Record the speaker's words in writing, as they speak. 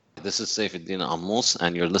This is Saifuddin Ammous,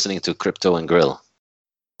 and you're listening to Crypto and Grill.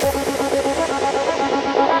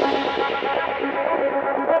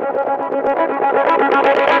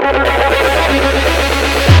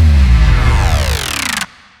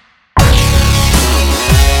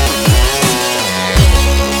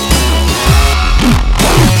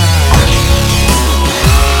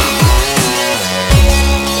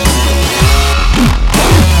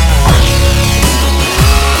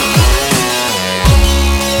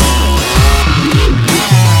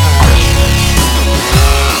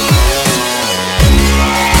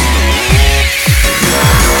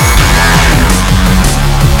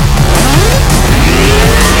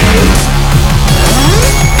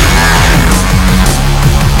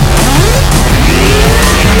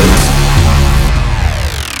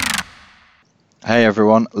 Hey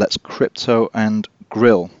everyone, let's crypto and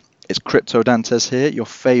grill. It's Crypto Dantes here, your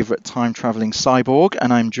favorite time-traveling cyborg,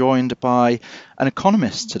 and I'm joined by an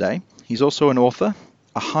economist today. He's also an author,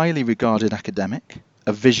 a highly regarded academic,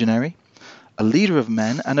 a visionary, a leader of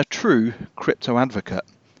men, and a true crypto advocate.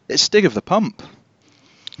 It's Stig of the Pump.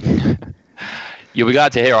 You'll be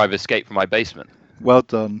glad to hear I've escaped from my basement. Well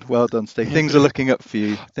done, Stig. Things are looking up for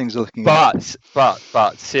you.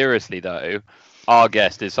 But seriously though, our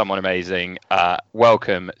guest is someone amazing.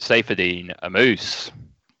 Welcome, Saifuddin Ammous.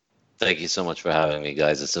 Thank you so much for having me,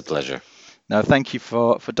 guys. It's a pleasure. No, thank you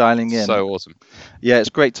for dialing in. So awesome. Yeah, it's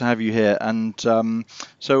great to have you here. And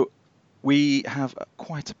so we have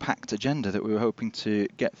quite a packed agenda that we were hoping to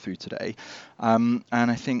get through today. And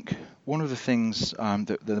I think one of the things,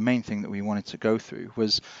 the main thing that we wanted to go through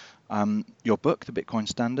was your book, The Bitcoin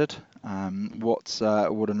Standard. What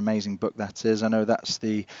an amazing book that is. I know that's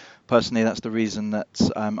the reason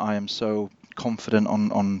that I am so confident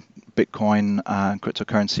on Bitcoin and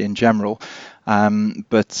cryptocurrency in general.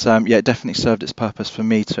 But it definitely served its purpose for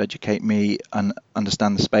me to educate me and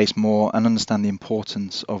understand the space more and understand the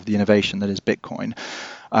importance of the innovation that is Bitcoin,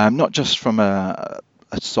 not just from a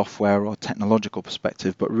software or technological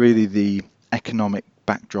perspective, but really the economic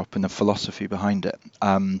backdrop and the philosophy behind it.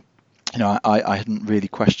 I hadn't really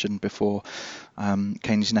questioned before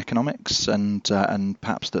Keynesian economics, and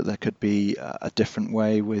perhaps that there could be a different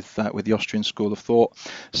way with the Austrian school of thought.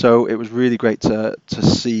 So it was really great to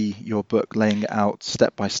see your book laying it out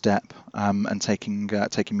step by step and taking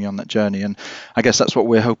me on that journey. And I guess that's what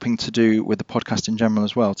we're hoping to do with the podcast in general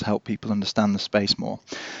as well, to help people understand the space more.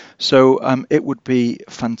 So it would be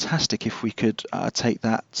fantastic if we could take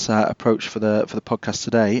that approach for the podcast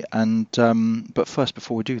today. And but first,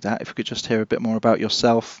 before we do that, if we could just hear a bit more about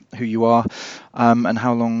yourself, who you are, and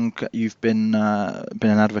how long you've been an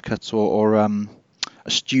advocate or a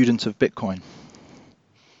student of Bitcoin.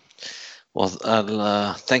 Well,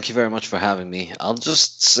 thank you very much for having me. I'll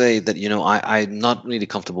just say that, I'm not really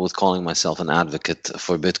comfortable with calling myself an advocate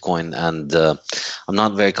for Bitcoin, and I'm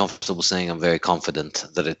not very comfortable saying I'm very confident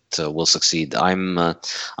that it will succeed. I'm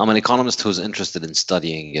an economist who's interested in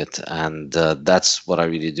studying it, and that's what I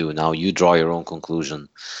really do. Now, you draw your own conclusion.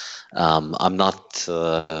 I'm not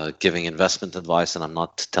giving investment advice, and I'm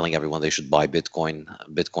not telling everyone they should buy Bitcoin.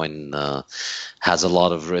 Bitcoin has a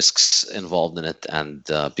lot of risks involved in it, and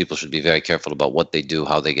people should be very careful about what they do,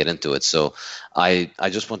 how they get into it. So I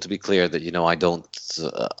just want to be clear that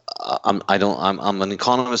I'm an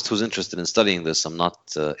economist who's interested in studying this. I'm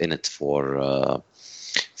not in it for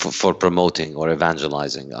promoting or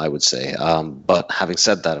evangelizing, I would say. But having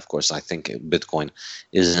said that, of course, I think Bitcoin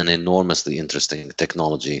is an enormously interesting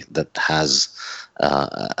technology that has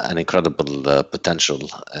an incredible potential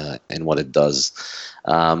in what it does.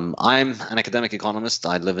 I'm an academic economist.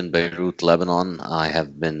 I live in Beirut, Lebanon. I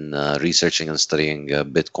have been researching and studying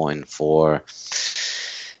Bitcoin for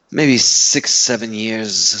maybe 6-7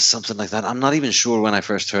 years, something like that. I'm not even sure when I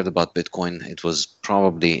first heard about Bitcoin. It was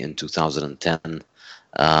probably in 2010.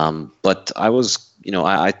 But I was,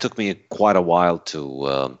 I took me quite a while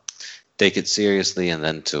to take it seriously, and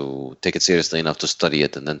then to take it seriously enough to study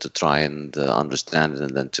it, and then to try and understand it,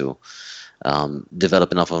 and then to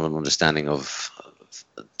develop enough of an understanding of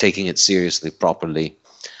taking it seriously properly.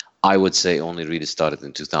 I would say only really started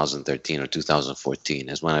in 2013 or 2014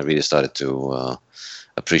 is when I really started to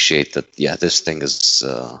appreciate that, this thing is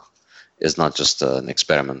not just an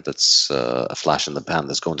experiment that's a flash in the pan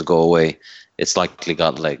that's going to go away. It's likely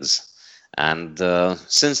got legs. And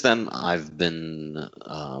since then, I've been,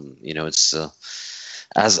 it's,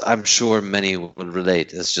 as I'm sure many will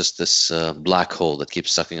relate, it's just this black hole that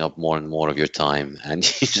keeps sucking up more and more of your time, and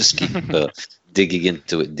you just keep digging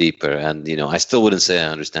into it deeper. And, I still wouldn't say I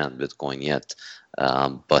understand Bitcoin yet,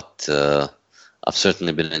 but I've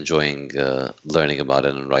certainly been enjoying learning about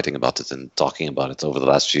it and writing about it and talking about it over the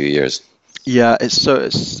last few years. Yeah, it's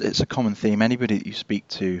a common theme. Anybody that you speak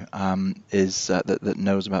to is that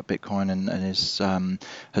knows about Bitcoin and is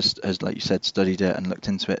has, like you said, studied it and looked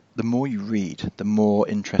into it. The more you read, the more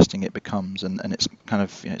interesting it becomes, and it's kind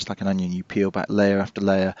of, it's like an onion. You peel back layer after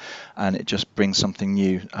layer, and it just brings something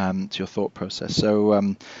new to your thought process.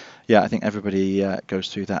 So yeah, I think everybody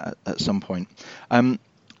goes through that at some point. Um,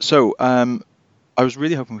 so I was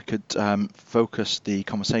really hoping we could focus the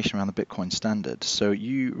conversation around the Bitcoin Standard. So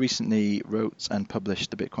you recently wrote and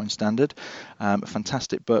published the Bitcoin Standard, a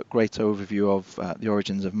fantastic book, great overview of the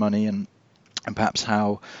origins of money and perhaps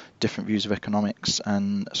how different views of economics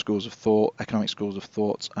and economic schools of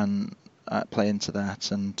thought, and play into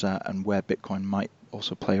that, and where Bitcoin might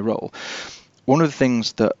also play a role. One of the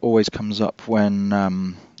things that always comes up when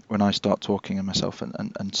I start talking, and myself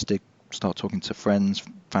and Stig start talking to friends,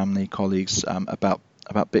 family, colleagues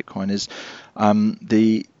about Bitcoin is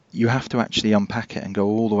the you have to actually unpack it and go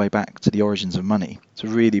all the way back to the origins of money to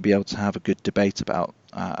really be able to have a good debate about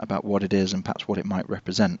what it is and perhaps what it might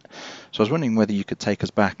represent. So I was wondering whether you could take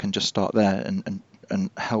us back and just start there and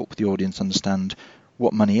help the audience understand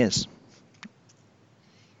what money is.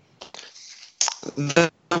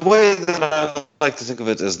 The way that I like to think of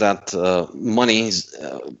it is that money is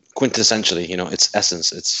quintessentially, its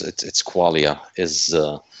essence, its qualia is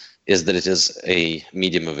that it is a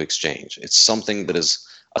medium of exchange. It's something that is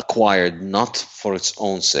acquired not for its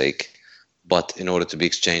own sake, but in order to be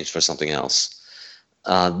exchanged for something else.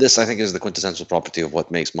 This, I think, is the quintessential property of what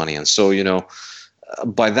makes money. And so,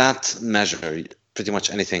 by that measure, pretty much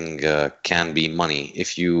anything can be money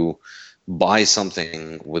if you buy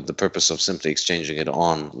something with the purpose of simply exchanging it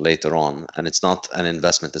on later on, and it's not an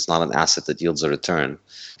investment, it's not an asset that yields a return,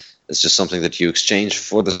 it's just something that you exchange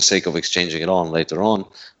for the sake of exchanging it on later on,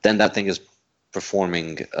 then that thing is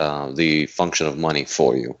performing the function of money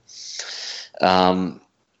for you.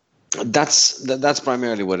 That's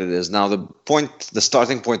primarily what it is. Now, the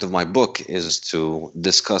starting point of my book is to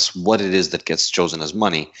discuss what it is that gets chosen as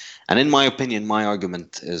money. And in my opinion, my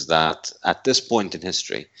argument is that at this point in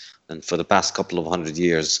history, and for the past couple of 100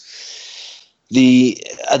 years, the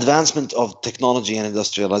advancement of technology and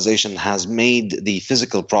industrialization has made the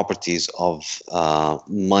physical properties of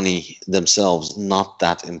money themselves not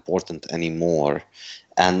that important anymore.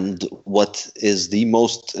 And what is the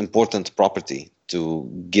most important property to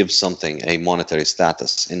give something a monetary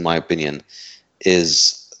status, in my opinion,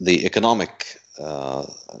 is the economic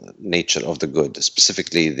nature of the good,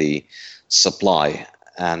 specifically the supply.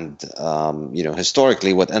 And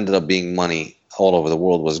historically, what ended up being money all over the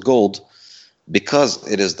world was gold, because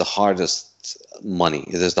it is the hardest money.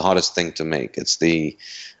 It is the hardest thing to make. It's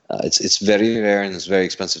very rare and it's very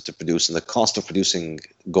expensive to produce, and the cost of producing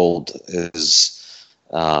gold is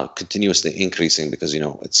continuously increasing because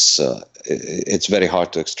it's very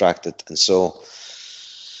hard to extract it. And so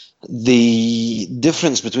the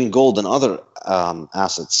difference between gold and other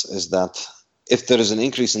assets is that if there is an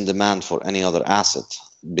increase in demand for any other asset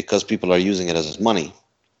because people are using it as money,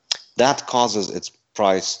 that causes its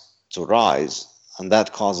price to rise, and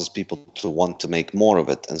that causes people to want to make more of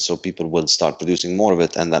it, and so people will start producing more of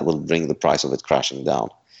it, and that will bring the price of it crashing down.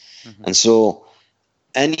 Mm-hmm. And so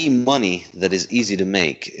any money that is easy to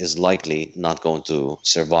make is likely not going to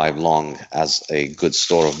survive long as a good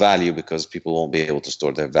store of value, because people won't be able to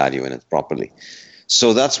store their value in it properly.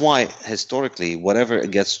 So that's why historically whatever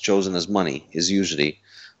gets chosen as money is usually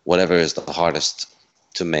whatever is the hardest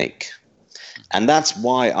to make. And that's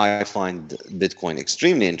why I find Bitcoin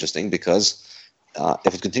extremely interesting, because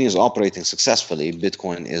if it continues operating successfully,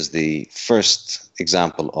 Bitcoin is the first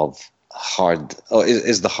example of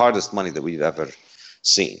is the hardest money that we've ever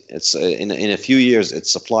seen. It's in a few years,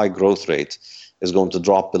 its supply growth rate is going to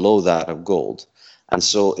drop below that of gold, and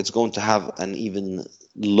so it's going to have an even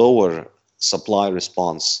lower supply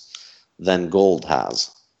response than gold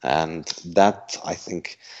has, and that, I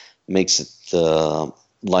think, makes it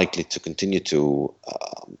likely to continue to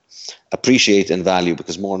appreciate in value,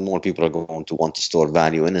 because more and more people are going to want to store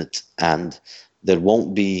value in it, and there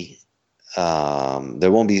won't be a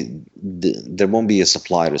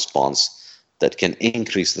supply response that can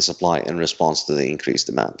increase the supply in response to the increased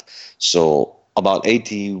demand. So about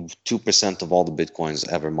 82% of all the Bitcoins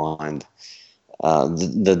ever mined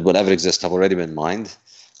that would ever exist have already been mined.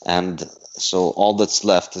 And so all that's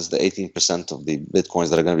left is the 18% of the Bitcoins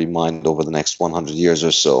that are going to be mined over the next 100 years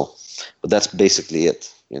or so. But that's basically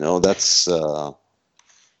it. That's all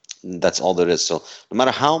there is. So no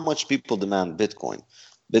matter how much people demand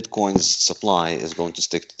Bitcoin's supply is going to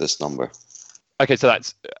stick to this number. Okay, so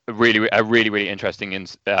that's a really interesting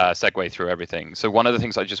segue through everything. So one of the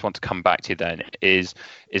things I just want to come back to then is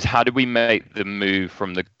how do we make the move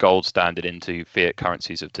from the gold standard into fiat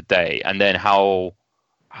currencies of today, and then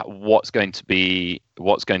what's going to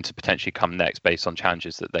potentially come next based on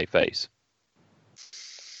challenges that they face?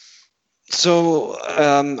 So,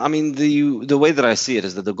 I mean, the way that I see it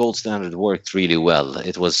is that the gold standard worked really well.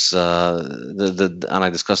 It was and I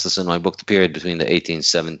discussed this in my book. The period between the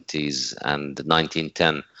 1870s and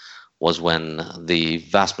 1910 was when the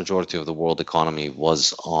vast majority of the world economy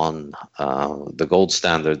was on the gold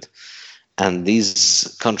standard, and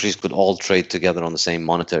these countries could all trade together on the same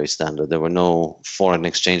monetary standard. There were no foreign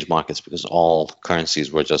exchange markets because all currencies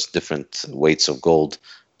were just different weights of gold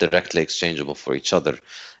directly exchangeable for each other.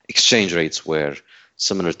 Exchange rates were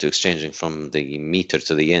similar to exchanging from the meter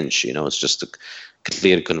to the inch. It's just a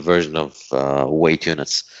clear conversion of weight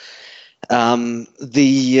units.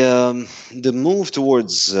 The move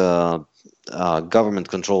towards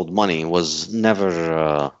government-controlled money was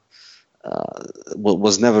never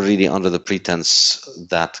really under the pretense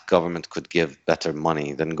that government could give better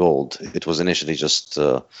money than gold. It was initially just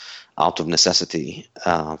out of necessity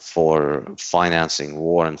for financing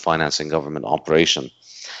war and financing government operation.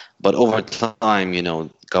 But over time,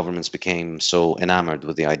 governments became so enamored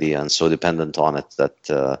with the idea and so dependent on it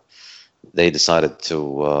that they decided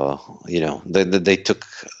to, they took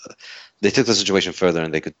the situation further,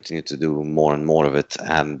 and they continued to do more and more of it.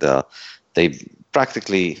 And they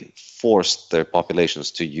practically forced their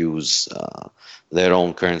populations to use their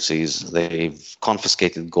own currencies. They've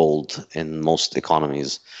confiscated gold in most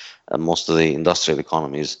economies, most of the industrial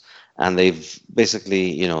economies. And they've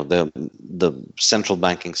basically, the central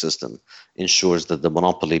banking system ensures that the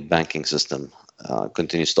monopoly banking system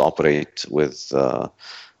continues to operate with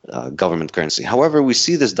government currency. However, we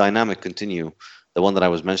see this dynamic continue, the one that I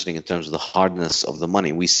was mentioning in terms of the hardness of the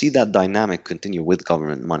money. We see that dynamic continue with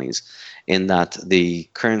government monies, in that the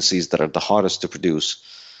currencies that are the hardest to produce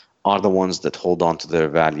are the ones that hold on to their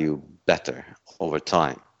value better over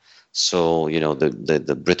time. So,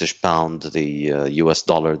 the British pound, the US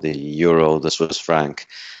dollar, the euro, the Swiss franc,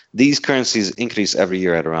 these currencies increase every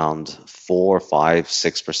year at around 4, 5,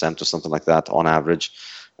 6% or something like that on average,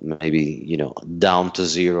 maybe, down to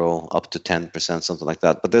 0, up to 10%, something like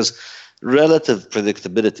that. But there's relative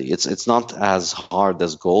predictability. It's not as hard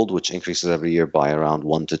as gold, which increases every year by around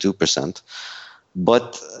 1 to 2%.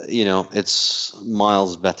 But, it's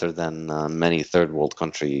miles better than many third world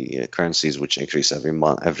country currencies, which increase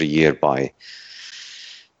every year by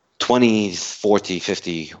 20, 40,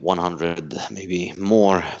 50, 100, maybe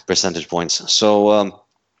more percentage points. So,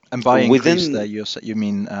 and by increase there, you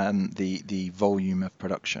mean the volume of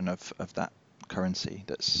production of that currency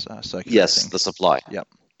that's circulating? Yes, the supply. Yep.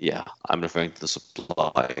 Yeah, I'm referring to the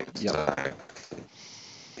supply. Yep.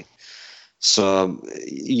 So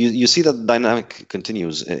you see that dynamic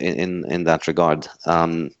continues in that regard.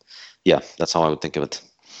 Yeah, that's how I would think of it.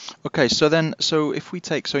 Okay, so if we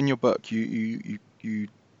take, in your book, you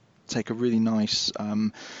take a really nice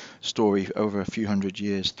story over a few hundred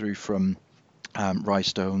years through from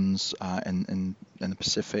rhinestones in the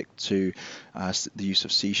Pacific to the use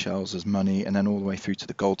of seashells as money, and then all the way through to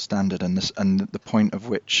the gold standard. And the point of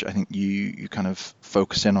which I think you kind of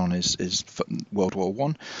focus in on is World War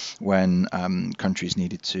I, when countries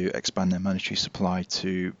needed to expand their monetary supply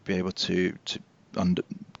to be able to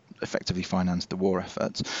effectively finance the war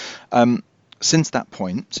efforts. Since that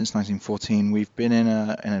point, since 1914, we've been in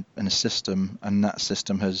a system, and that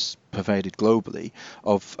system has pervaded globally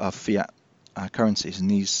of fiat currencies,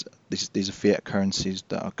 and these are fiat currencies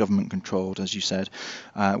that are government controlled, as you said,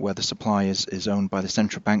 where the supply is owned by the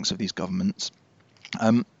central banks of these governments.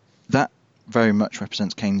 That very much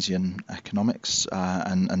represents Keynesian economics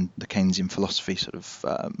and the Keynesian philosophy sort of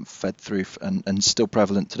fed through and still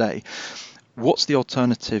prevalent today. What's the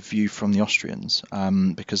alternative view from the Austrians?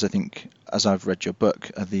 Because I think, as I've read your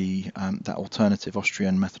book, that alternative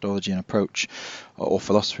Austrian methodology and approach, or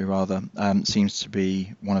philosophy rather, seems to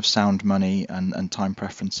be one of sound money and time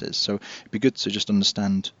preferences. So it'd be good to just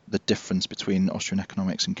understand the difference between Austrian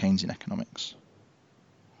economics and Keynesian economics.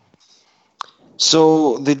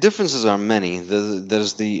 So the differences are many.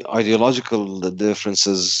 There's the ideological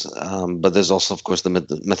differences, but there's also, of course, the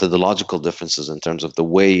methodological differences in terms of the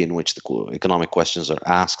way in which the economic questions are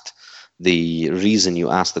asked, the reason you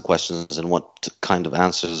ask the questions, and what kind of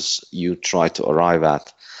answers you try to arrive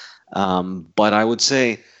at. But I would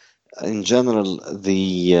say, in general,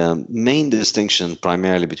 the main distinction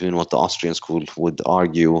primarily between what the Austrian school would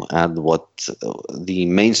argue and what the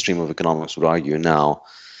mainstream of economics would argue now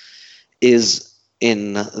is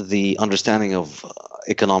in the understanding of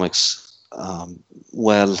economics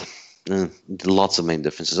Well, lots of main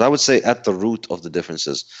differences. I would say at the root of the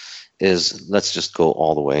differences is, let's just go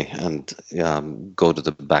all the way and go to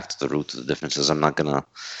the back to the root of the differences. I'm not gonna.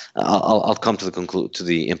 I'll come to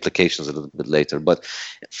the implications a little bit later. But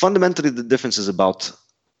fundamentally, the difference is about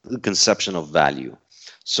the conception of value.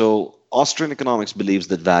 So Austrian economics believes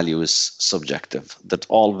that value is subjective. That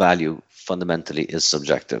all value fundamentally is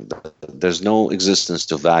subjective. There's no existence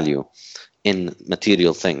to value in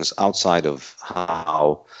material things outside of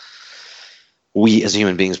how we as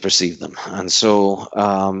human beings perceive them. And so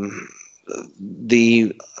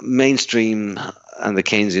the mainstream and the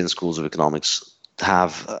Keynesian schools of economics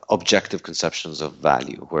have objective conceptions of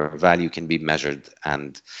value, where value can be measured,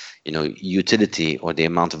 and utility, or the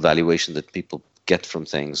amount of valuation that people get from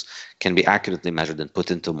things, can be accurately measured and put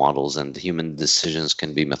into models, and human decisions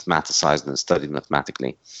can be mathematicized and studied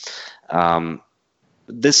mathematically.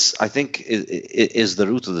 This, I think, is the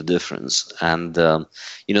root of the difference. And the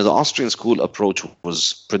Austrian school approach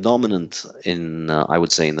was predominant in, I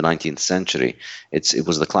would say, in the 19th century. It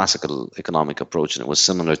was the classical economic approach, and it was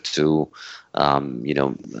similar to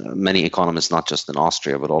many economists, not just in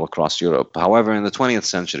Austria but all across Europe. However, in the 20th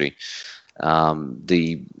century,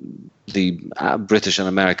 the British and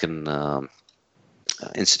American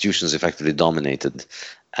institutions effectively dominated,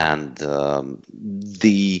 and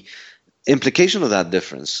the implication of that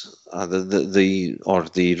difference, the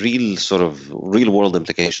real world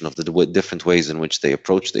implication of the different ways in which they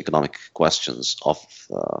approach the economic questions of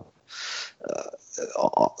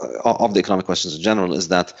the economic questions in general, is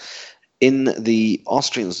that in the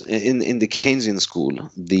Austrians, in the Keynesian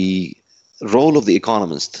school, the role of the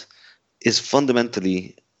economist is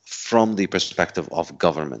fundamentally from the perspective of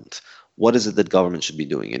government. What is it that government should be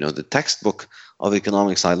doing? The textbook of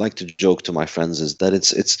economics, I like to joke to my friends, is that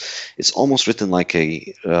it's almost written like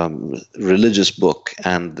a religious book,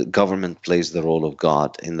 and the government plays the role of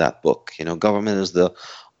God in that book. Government is the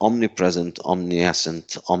omnipresent,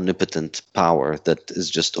 omniscient, omnipotent power that is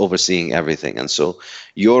just overseeing everything. And so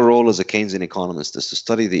your role as a Keynesian economist is to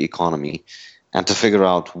study the economy and to figure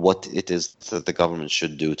out what it is that the government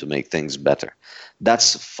should do to make things better.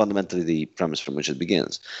 That's fundamentally the premise from which it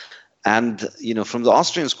begins. And from the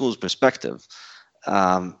Austrian school's perspective,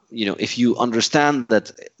 if you understand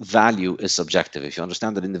that value is subjective, if you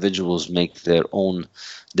understand that individuals make their own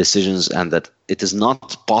decisions, and that it is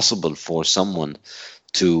not possible for someone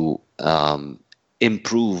to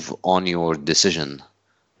improve on your decision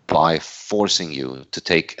by forcing you to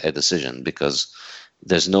take a decision, because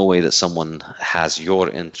there's no way that someone has your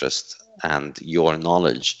interest and your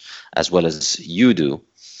knowledge as well as you do.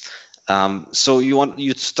 So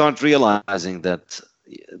you start realizing that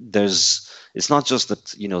it's not just that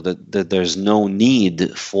that there's no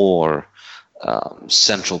need for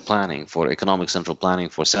central planning, for economic central planning,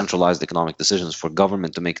 for centralized economic decisions, for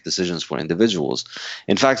government to make decisions for individuals.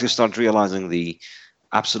 In fact, you start realizing the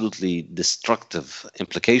absolutely destructive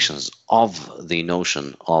implications of the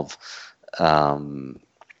notion of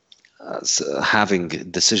having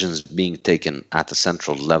decisions being taken at a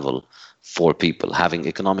central level for people, having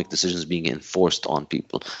economic decisions being enforced on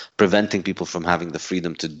people, preventing people from having the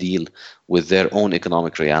freedom to deal with their own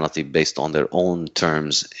economic reality based on their own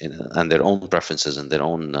terms and their own preferences and their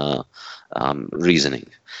own reasoning.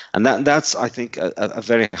 And that's, I think, a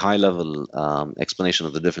very high-level explanation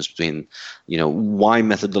of the difference between, why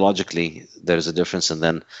methodologically there's a difference, and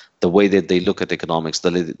then the way that they look at economics,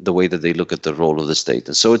 the way that they look at the role of the state.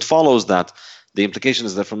 And so it follows that the implication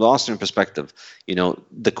is that from the Austrian perspective,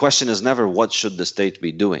 the question is never what should the state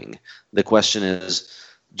be doing. The question is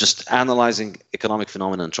just analyzing economic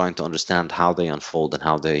phenomena and trying to understand how they unfold and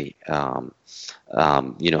how they, how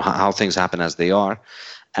things happen as they are.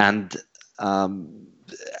 And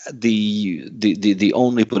the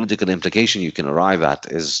only political implication you can arrive at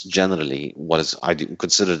is generally what is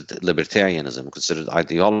considered libertarianism, considered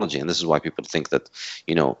ideology. And this is why people think that,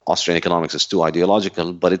 Austrian economics is too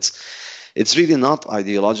ideological, but it's really not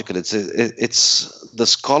ideological. It's the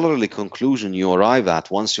scholarly conclusion you arrive at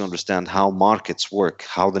once you understand how markets work,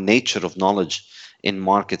 how the nature of knowledge in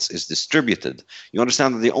markets is distributed. You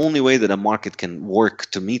understand that the only way that a market can work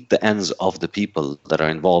to meet the ends of the people that are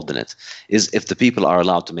involved in it is if the people are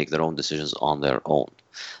allowed to make their own decisions on their own.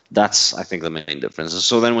 That's, I think, the main difference.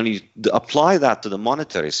 So then when you apply that to the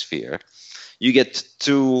monetary sphere, you get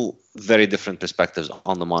two very different perspectives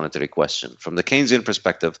on the monetary question. From the Keynesian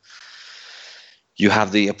perspective, you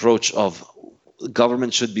have the approach of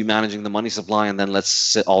government should be managing the money supply, and then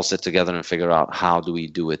let's all sit together and figure out how do we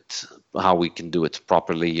do it how we can do it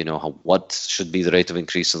properly. What should be the rate of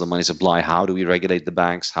increase of the money supply? How do we regulate the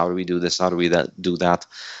banks? How do we do this? How do we do that?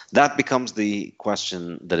 That becomes the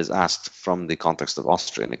question that is asked from the context of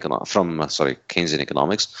Keynesian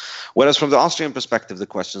economics. Whereas from the Austrian perspective, the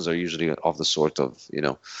questions are usually of the sort of,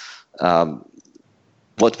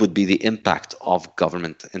 what would be the impact of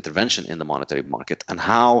government intervention in the monetary market, and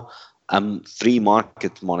how a free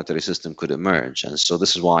market monetary system could emerge. And so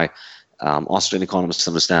this is why Austrian economists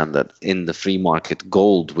understand that in the free market,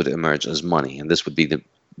 gold would emerge as money, and this would be the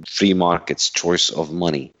free market's choice of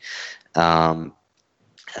money.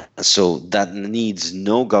 So that needs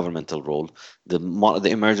no governmental role.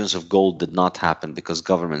 The emergence of gold did not happen because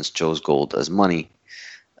governments chose gold as money.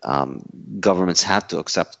 Governments had to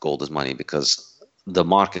accept gold as money because the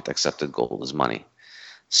market accepted gold as money.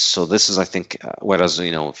 So this is, I think, whereas,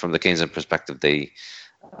 from the Keynesian perspective, the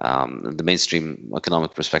mainstream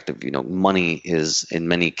economic perspective, money is in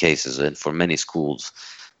many cases and for many schools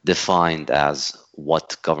defined as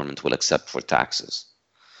what government will accept for taxes.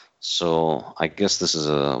 So I guess this is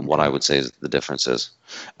what I would say is the difference is.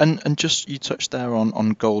 And just you touched there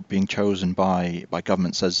on gold being chosen by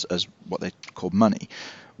governments as what they call money.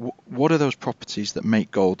 What are those properties that make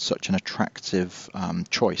gold such an attractive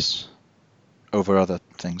choice over other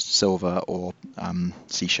things, silver or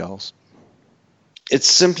seashells? It's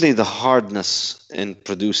simply the hardness in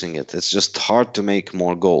producing it. It's just hard to make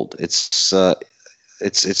more gold. It's the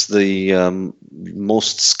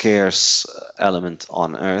most scarce element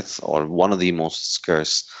on Earth, or one of the most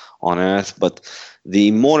scarce on Earth. But the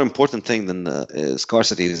more important thing than the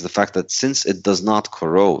scarcity is the fact that since it does not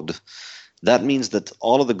corrode, that means that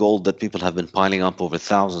all of the gold that people have been piling up over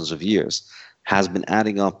thousands of years has been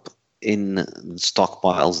adding up in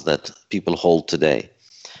stockpiles that people hold today,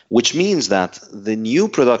 which means that the new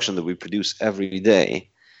production that we produce every day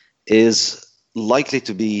is likely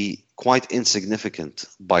to be quite insignificant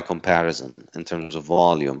by comparison in terms of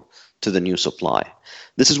volume to the new supply.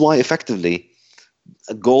 This is why effectively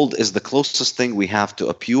gold is the closest thing we have to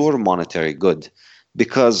a pure monetary good,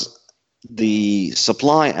 because the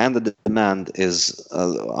supply and the demand is,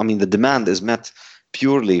 the demand is met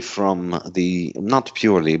purely from not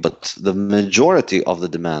purely, but the majority of the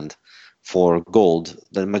demand for gold,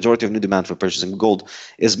 the majority of new demand for purchasing gold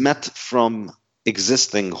is met from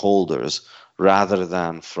existing holders rather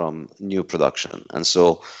than from new production. And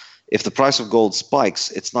so if the price of gold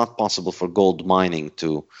spikes, it's not possible for gold mining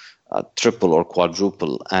to triple or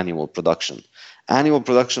quadruple annual production. Annual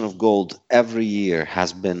production of gold every year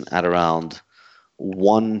has been at around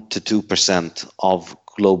 1 to 2% of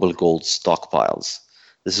global gold stockpiles.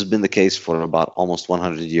 This has been the case for about almost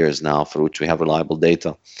 100 years now, for which we have reliable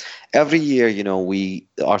data. Every year,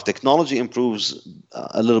 our technology improves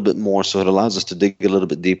a little bit more, so it allows us to dig a little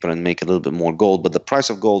bit deeper and make a little bit more gold. But the price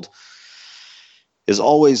of gold is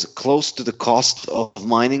always close to the cost of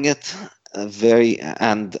mining it,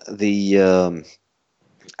 and the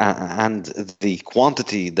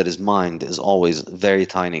quantity that is mined is always very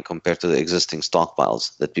tiny compared to the existing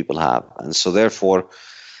stockpiles that people have. And so therefore,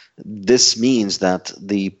 this means that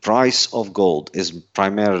the price of gold is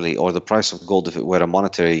primarily, or the price of gold, if it were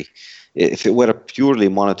a purely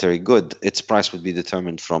monetary good, its price would be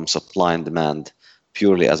determined from supply and demand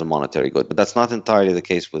purely as a monetary good. But that's not entirely the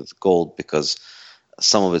case with gold, because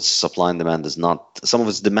some of its supply and demand some of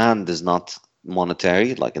its demand is not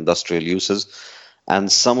monetary, like industrial uses,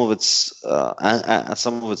 and some of its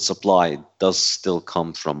supply does still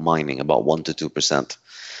come from mining, about 1 to 2%.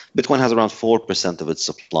 Bitcoin has around 4% of its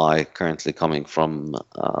supply currently coming from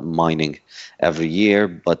mining every year,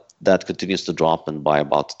 but that continues to drop, and by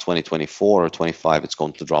about 2024 or 25, it's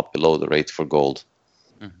going to drop below the rate for gold.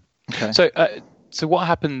 Okay. So what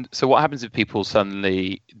happens if people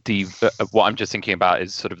suddenly what I'm just thinking about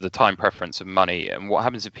is sort of the time preference of money, and what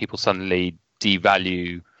happens if people suddenly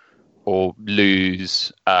devalue or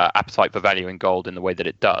lose appetite for valuing gold in the way that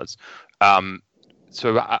it does?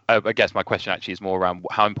 So I guess my question actually is more around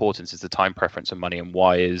how important is the time preference of money, and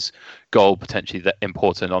why is gold potentially that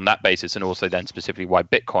important on that basis, and also then specifically why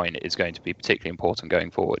Bitcoin is going to be particularly important going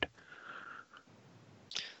forward?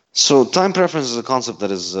 So time preference is a concept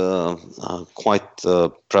that is quite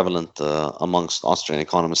prevalent amongst Austrian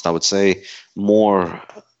economists, I would say more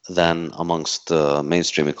than amongst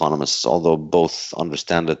mainstream economists, although both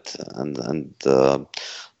understand it and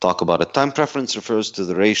talk about it. Time preference refers to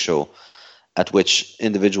the ratio at which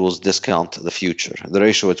individuals discount the future, the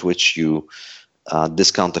ratio at which you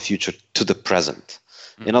discount the future to the present.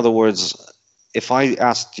 Mm-hmm. In other words, if I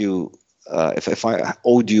asked you, if I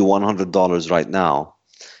owed you $100 right now,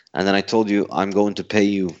 and then I told you I'm going to pay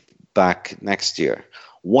you back next year,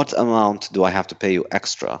 what amount do I have to pay you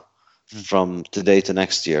extra from today to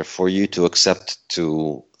next year for you to accept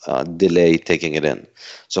to delay taking it in.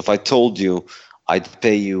 So if I told you I'd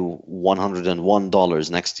pay you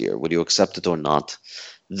 $101 next year, would you accept it or not?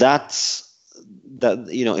 That,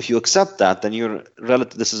 if you accept that, then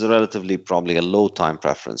this is a relatively probably a low time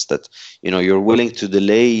preference that, you're willing to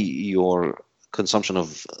delay your consumption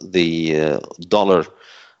of the dollar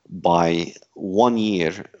by 1 year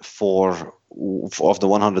of the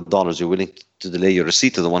 $100. You're willing to delay your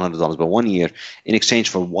receipt of the $100 by 1 year in exchange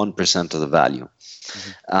for 1% of the value.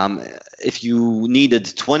 If you needed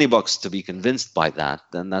 $20 to be convinced by that,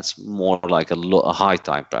 then that's more like a high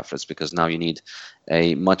time preference, because now you need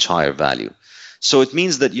a much higher value. So it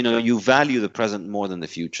means that you value the present more than the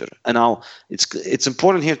future. And now it's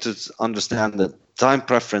important here to understand that time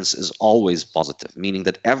preference is always positive, meaning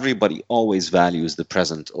that everybody always values the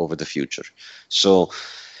present over the future. So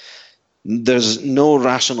there's no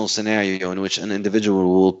rational scenario in which an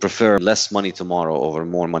individual will prefer less money tomorrow over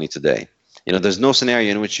more money today. There's no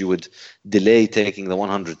scenario in which you would delay taking the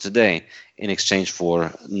 100 today in exchange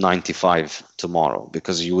for 95 tomorrow,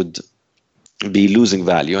 because you would be losing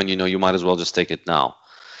value, and you might as well just take it now.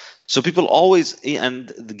 So people always,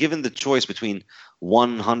 and given the choice between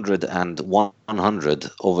 100 and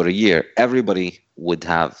 100 over a year, everybody would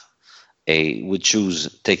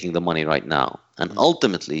choose taking the money right now. And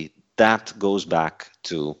ultimately, that goes back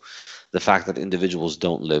to the fact that individuals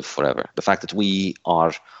don't live forever. The fact that we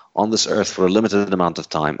are on this earth for a limited amount of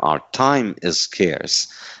time. Our time is scarce.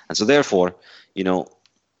 And so therefore,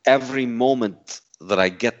 every moment that I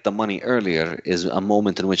get the money earlier is a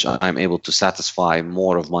moment in which I'm able to satisfy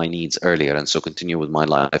more of my needs earlier, and so continue with my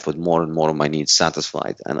life with more and more of my needs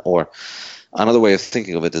satisfied. Or another way of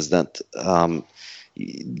thinking of it is that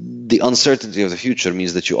the uncertainty of the future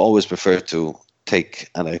means that you always prefer to take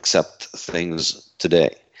and accept things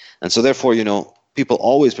today. And so therefore, people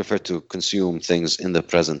always prefer to consume things in the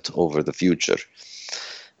present over the future.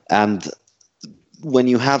 And when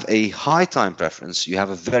you have a high time preference, you have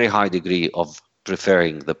a very high degree of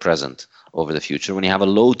preferring the present over the future. When you have a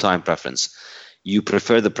low time preference, you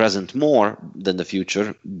prefer the present more than the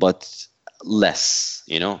future, but less,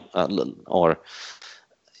 or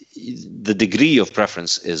the degree of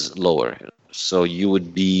preference is lower. So you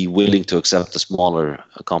would be willing to accept a smaller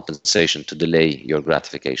compensation to delay your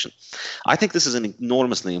gratification. I think this is an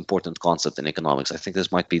enormously important concept in economics. I think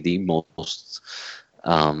this might be the most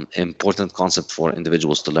important concept for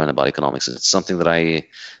individuals to learn about economics. It's something that I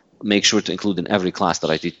make sure to include in every class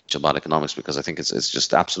that I teach about economics, because I think it's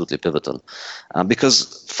just absolutely pivotal.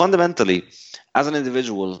 Because fundamentally, as an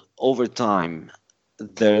individual, over time,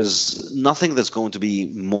 there's nothing that's going to be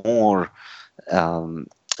more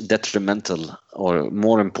detrimental or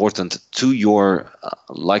more important to your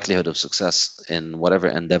likelihood of success in whatever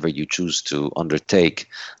endeavor you choose to undertake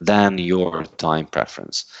than your time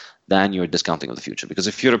preference, than your discounting of the future. Because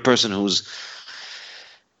if you're a person who's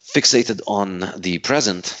fixated on the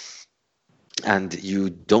present and you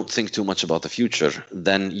don't think too much about the future,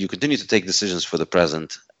 then you continue to take decisions for the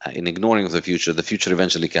present in ignoring the future. The future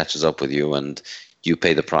eventually catches up with you and you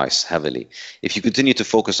pay the price heavily. If you continue to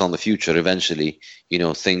focus on the future, eventually,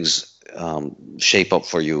 things shape up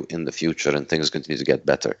for you in the future and things continue to get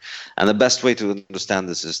better. And the best way to understand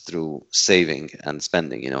this is through saving and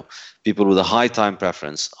spending. People with a high time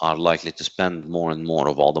preference are likely to spend more and more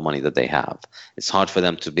of all the money that they have. It's hard for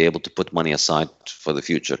them to be able to put money aside for the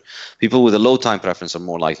future. People with a low time preference are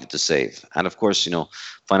more likely to save. And of course,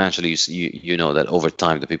 financially, you know that over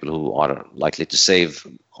time, the people who are likely to save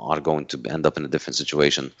are going to end up in a different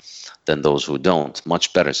situation than those who don't,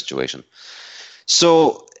 much better situation.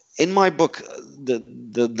 So in my book,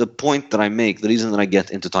 the point that I make, the reason that I get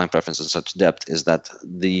into time preference in such depth is that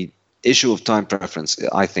the issue of time preference,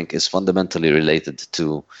 I think, is fundamentally related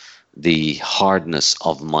to the hardness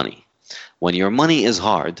of money. When your money is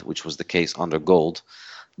hard, which was the case under gold,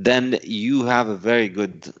 then you have a very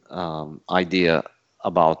good idea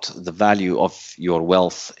about the value of your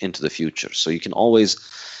wealth into the future. So you can always,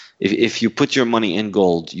 if you put your money in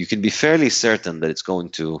gold, you can be fairly certain that it's going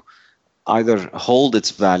to either hold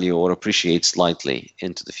its value or appreciate slightly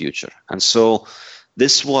into the future. And so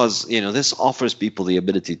this offers people the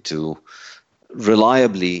ability to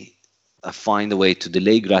reliably find a way to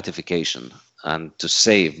delay gratification and to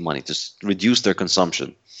save money, to reduce their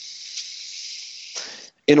consumption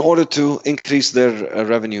in order to increase their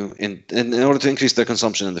revenue, in order to increase their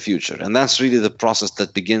consumption in the future. And that's really the process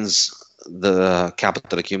that begins the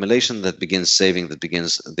capital accumulation, that begins saving, that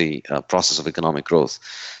begins the process of economic growth.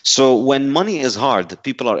 So when money is hard,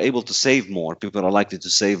 people are able to save more, people are likely to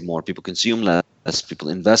save more, people consume less, as people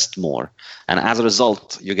invest more. And as a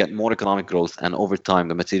result, you get more economic growth, and over time,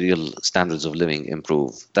 the material standards of living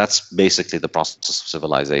improve. That's basically the process of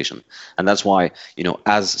civilization. And that's why,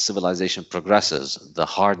 as civilization progresses, the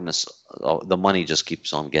hardness of the money just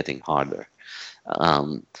keeps on getting harder.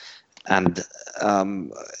 Um, and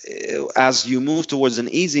as you move towards an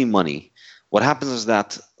easy money, what happens is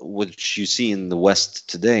that, which you see in the West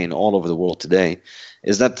today and all over the world today,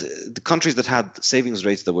 is that the countries that had savings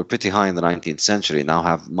rates that were pretty high in the 19th century now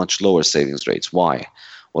have much lower savings rates. Why?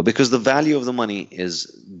 Well, because the value of the money is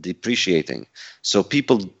depreciating. So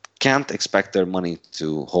people can't expect their money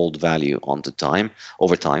to hold value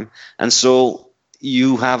over time. And so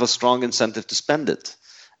you have a strong incentive to spend it.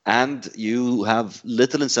 And you have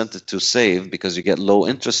little incentive to save because you get low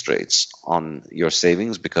interest rates on your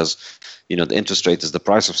savings, because the interest rate is the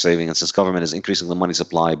price of saving. And since government is increasing the money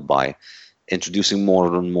supply by introducing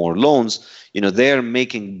more and more loans, they're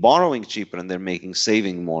making borrowing cheaper, and they're making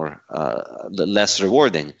saving less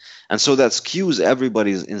rewarding. And so that skews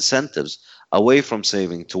everybody's incentives away from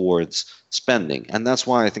saving towards spending. And that's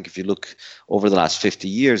why I think if you look over the last 50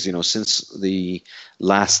 years, since the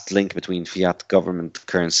last link between fiat government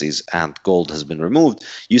currencies and gold has been removed,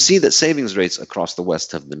 you see that savings rates across the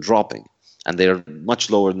West have been dropping. And they are much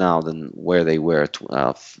lower now than where they were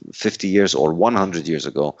 50 years or 100 years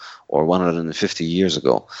ago or 150 years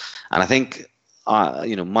ago. And I think,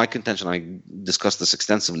 my contention, I discussed this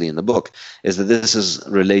extensively in the book, is that this is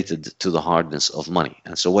related to the hardness of money.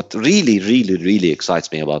 And so what really, really, really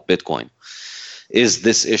excites me about Bitcoin is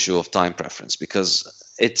this issue of time preference, because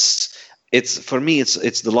it's for me,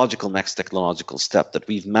 it's the logical next technological step that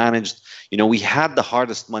we've managed. We had the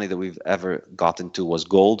hardest money that we've ever gotten to was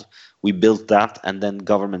gold. We built that, and then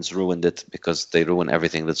governments ruined it because they ruin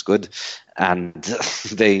everything that's good. And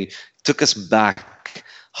they took us back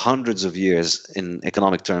hundreds of years in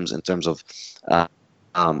economic terms, in terms of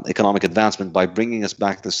economic advancement, by bringing us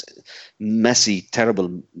back this messy,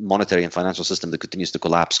 terrible monetary and financial system that continues to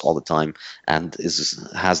collapse all the time, and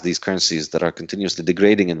has these currencies that are continuously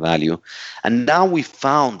degrading in value. And now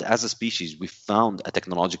as a species, we found a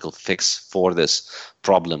technological fix for this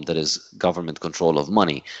problem, that is government control of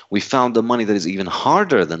money. We found the money that is even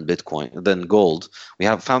harder than gold. We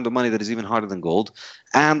have found the money that is even harder than gold,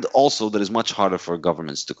 and also that is much harder for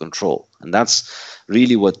governments to control. And that's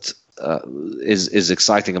really what is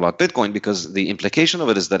exciting about Bitcoin, because the implication of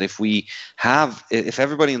it is that if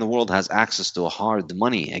everybody in the world has access to a hard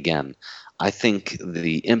money again, I think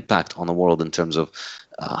the impact on the world in terms of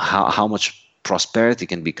how much prosperity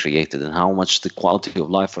can be created, and how much the quality of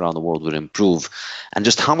life around the world will improve, and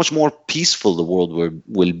just how much more peaceful the world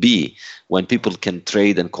will be when people can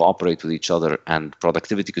trade and cooperate with each other, and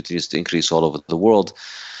productivity continues to increase all over the world.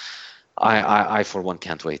 I for one,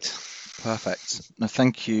 can't wait. Perfect. Now,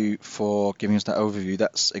 thank you for giving us that overview.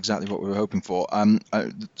 That's exactly what we were hoping for.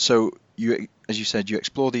 So you, as you said, you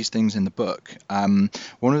explore these things in the book.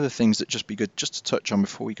 One of the things that just be good just to touch on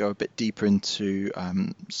before we go a bit deeper into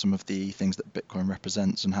some of the things that Bitcoin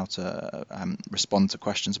represents and how to respond to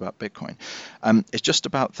questions about Bitcoin, is just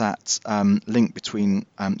about that link between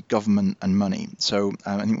government and money. So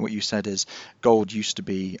I think what you said is gold used to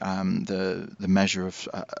be the measure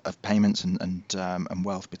of payments and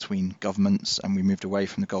wealth between governments, and we moved away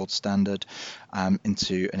from the gold standard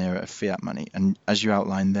into an era of fiat money. And as you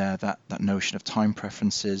outlined there, that notion of time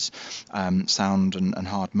preferences, sound and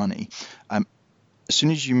hard money. As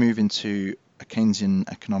soon as you move into a Keynesian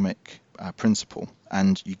economic principle,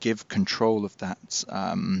 and you give control of that,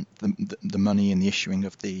 the money and the issuing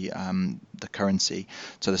of the currency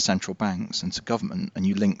to the central banks and to government, and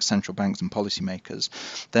you link central banks and policymakers,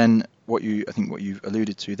 then what you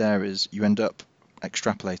alluded to there is you end up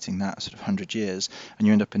extrapolating that sort of 100 years, and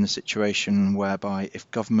you end up in a situation whereby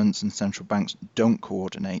if governments and central banks don't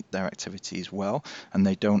coordinate their activities well, and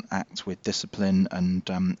they don't act with discipline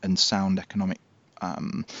and sound economic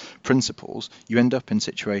principles, you end up in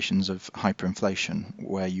situations of hyperinflation,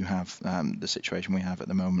 where you have the situation we have at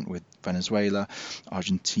the moment with Venezuela,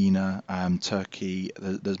 Argentina, Turkey.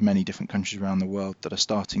 There's many different countries around the world that are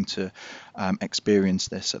starting to experience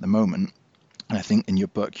this at the moment. And I think in your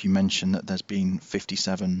book you mentioned that there's been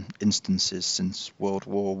 57 instances since World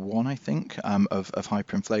War I, I think, of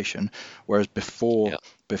hyperinflation, whereas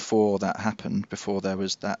before that happened, before there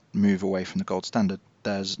was that move away from the gold standard,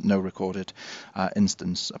 there's no recorded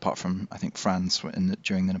instance, apart from I think France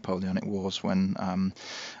during the Napoleonic Wars when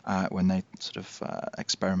they sort of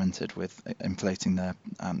experimented with inflating their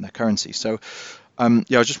currency. So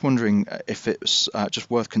yeah, I was just wondering if it's just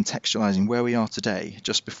worth contextualizing where we are today,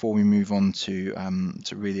 just before we move on to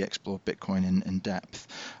really explore Bitcoin in depth,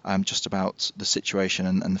 just about the situation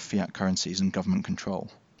and the fiat currencies and government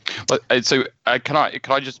control. But so can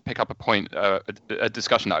I just pick up a point, a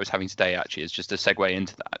discussion that I was having today actually is just a segue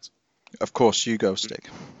into that. Of course, you go, Stig.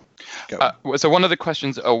 Go. So one of the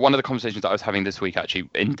questions, or one of the conversations that I was having this week actually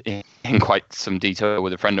in quite some detail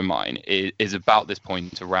with a friend of mine is about this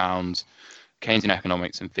point around Keynesian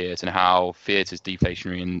economics and fiat, and how fiat is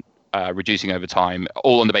deflationary and reducing over time,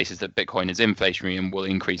 all on the basis that Bitcoin is inflationary and will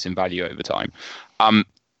increase in value over time.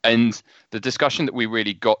 And the discussion that we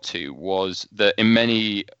really got to was that in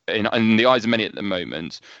the eyes of many at the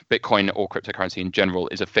moment, Bitcoin or cryptocurrency in general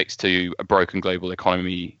is affixed to a broken global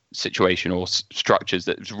economy situation or structures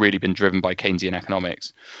that's really been driven by Keynesian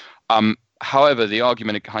economics. However, the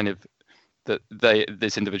argument kind of that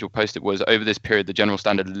this individual posted was over this period, the general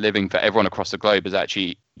standard of living for everyone across the globe has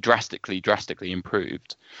actually drastically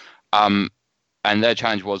improved. And their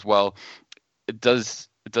challenge was, well, does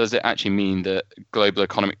it actually mean that global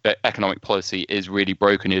economic policy is really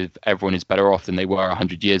broken if everyone is better off than they were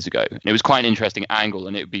 100 years ago? And it was quite an interesting angle,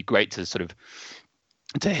 and it would be great to sort of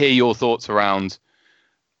to hear your thoughts around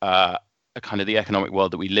kind of the economic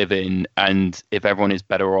world that we live in, and if everyone is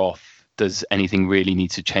better off, does anything really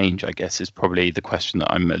need to change, I guess, is probably the question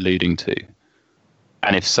that I'm alluding to.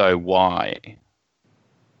 And if so, why?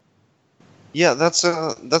 Yeah, that's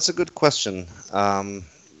a good question.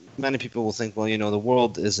 Many people will think, well, the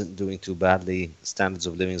world isn't doing too badly. Standards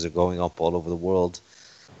of living are going up all over the world.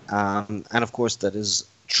 And of course, that is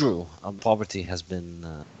true. Poverty has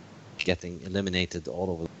been getting eliminated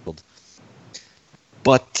all over the world.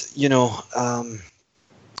 But,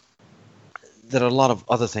 there are a lot of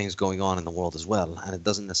other things going on in the world as well, and it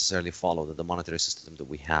doesn't necessarily follow that the monetary system that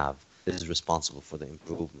we have is responsible for the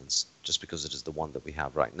improvements just because it is the one that we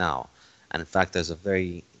have right now. And in fact, there's a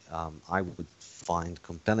very, I would find,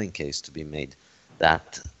 compelling case to be made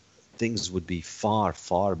that things would be far,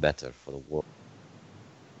 far better for the world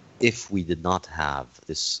if we did not have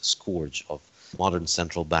this scourge of modern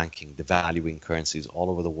central banking devaluing currencies all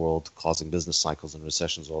over the world, causing business cycles and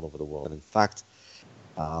recessions all over the world. And in fact,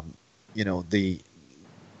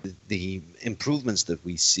 the improvements that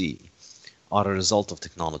we see are a result of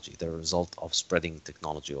technology. They're a result of spreading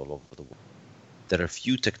technology all over the world. There are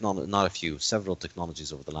several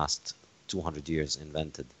technologies over the last 200 years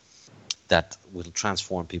invented that will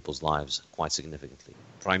transform people's lives quite significantly.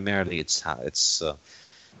 Primarily, it's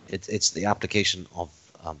the application of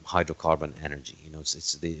hydrocarbon energy.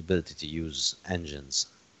 It's the ability to use engines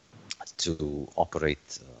to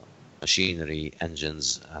operate machinery,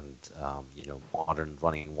 engines, and modern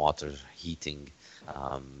running water, heating,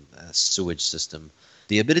 sewage system.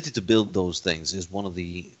 The ability to build those things is one of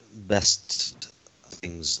the best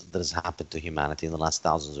things that has happened to humanity in the last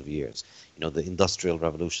thousands of years. The Industrial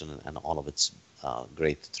Revolution and all of its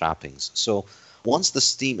great trappings. So once the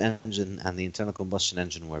steam engine and the internal combustion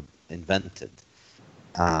engine were invented,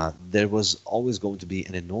 there was always going to be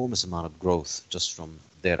an enormous amount of growth just from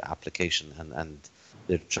their application and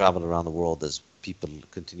their travel around the world as people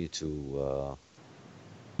continue to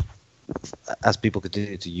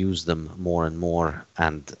use them more and more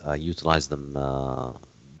and utilize them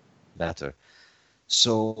better.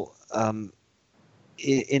 So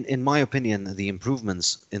in my opinion, the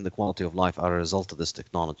improvements in the quality of life are a result of these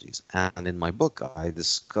technologies. And in my book, I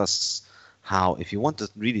discuss how, if you want to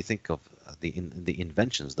really think of the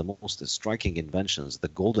inventions, the most striking inventions, the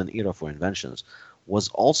golden era for inventions was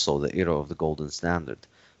also the era of the golden standard.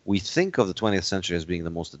 We think of the 20th century as being the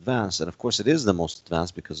most advanced, and of course it is the most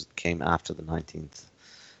advanced because it came after the 19th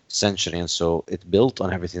century, and so it built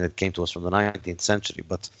on everything that came to us from the 19th century.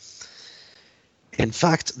 But in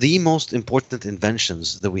fact, the most important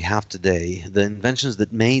inventions that we have today, the inventions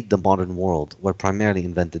that made the modern world, were primarily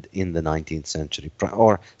invented in the 19th century,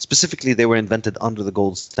 or specifically they were invented under the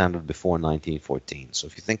gold standard before 1914. So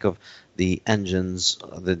if you think of the engines,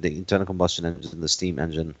 the internal combustion engine, the steam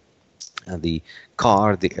engine, the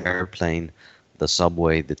car, the airplane, the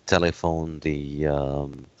subway, the telephone, the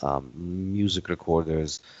music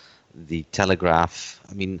recorders, the telegraph.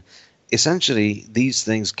 I mean, essentially, these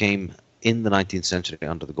things came in the 19th century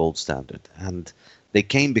under the gold standard. And they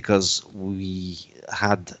came because we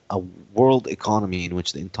had a world economy in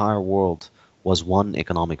which the entire world was one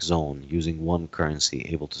economic zone, using one currency,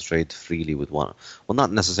 able to trade freely with one. Well,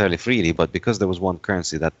 not necessarily freely, but because there was one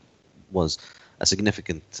currency, that was a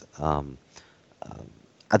significant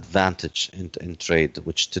advantage in trade,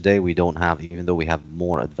 which today we don't have, even though we have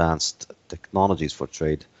more advanced technologies for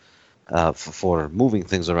trade, for moving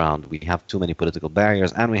things around. We have too many political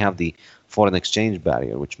barriers, and we have the foreign exchange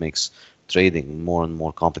barrier, which makes trading more and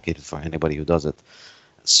more complicated for anybody who does it.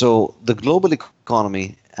 So the global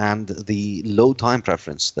economy and the low time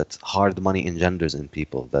preference that hard money engenders in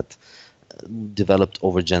people, that developed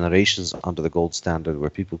over generations under the gold standard, where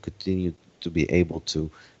people continue to be able to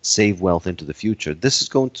save wealth into the future. This is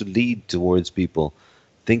going to lead towards people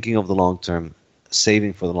thinking of the long term,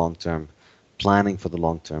 saving for the long term, planning for the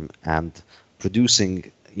long term, and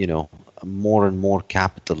producing, more and more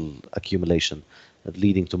capital accumulation,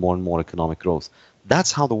 leading to more and more economic growth.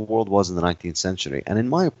 That's how the world was in the 19th century. And in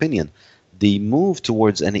my opinion, the move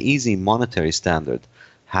towards an easy monetary standard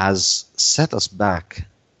has set us back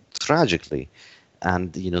tragically.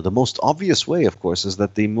 And the most obvious way, of course, is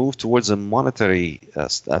that the move towards a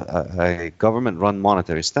a government-run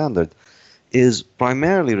monetary standard is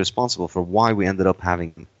primarily responsible for why we ended up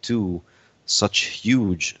having two such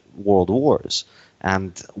huge world wars,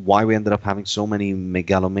 and why we ended up having so many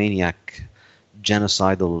megalomaniac,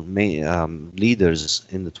 genocidal leaders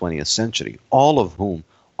in the 20th century, all of whom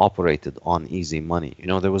operated on easy money.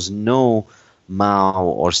 There was no Mao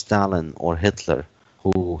or Stalin or Hitler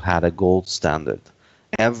who had a gold standard.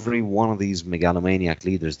 Every one of these megalomaniac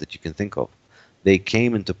leaders that you can think of, they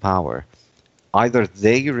came into power. Either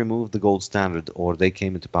they removed the gold standard, or they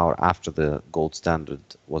came into power after the gold standard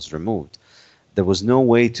was removed. There was no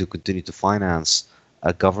way to continue to finance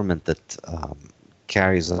a government that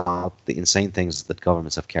carries out the insane things that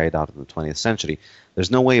governments have carried out in the 20th century. There's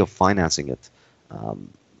no way of financing it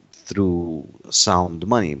through sound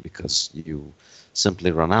money, because you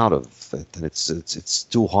simply run out of it, and it's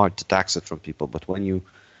too hard to tax it from people. But when you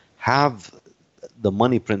have the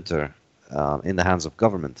money printer in the hands of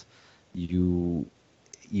government, you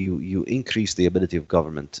increase the ability of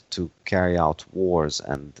government to carry out wars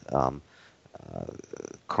and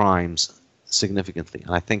crimes significantly.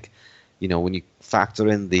 And I think, when you factor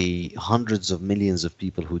in the hundreds of millions of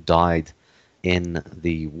people who died in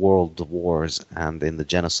the world wars and in the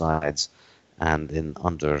genocides and in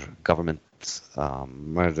under government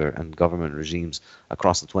murder and government regimes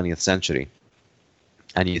across the 20th century,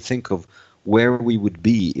 and you think of where we would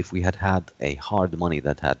be if we had had a hard money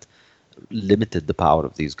that had limited the power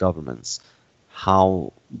of these governments,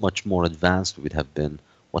 how much more advanced we would have been,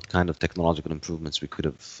 what kind of technological improvements we could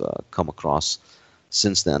have come across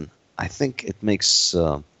since then. I think it makes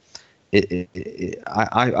I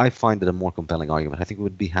find it a more compelling argument. I think we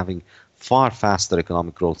would be having far faster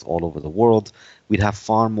economic growth all over the world. We'd have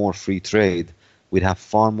far more free trade. We'd have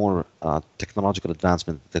far more technological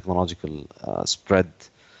advancement, technological spread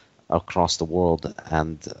across the world,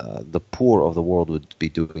 and the poor of the world would be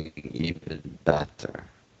doing even better.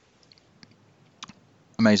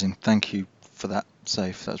 Amazing. Thank you for that,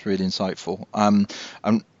 Saif. That's really insightful.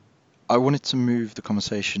 I wanted to move the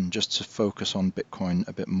conversation just to focus on Bitcoin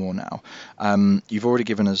a bit more now. You've already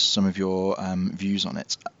given us some of your views on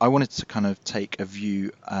it. I wanted to kind of take a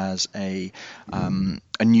view as a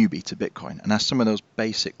newbie to Bitcoin and ask some of those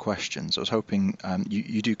basic questions. I was hoping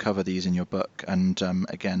you do cover these in your book. And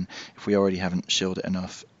again, if we already haven't shilled it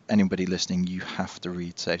enough, anybody listening, you have to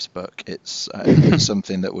read Saif's book. It's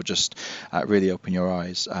something that will just really open your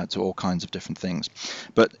eyes to all kinds of different things.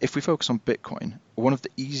 But if we focus on Bitcoin, one of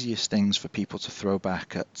the easiest things for people to throw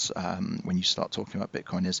back at when you start talking about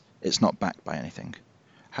Bitcoin is it's not backed by anything.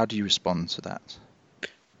 How do you respond to that?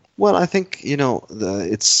 Well, I think,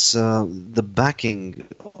 it's the backing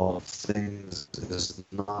of things is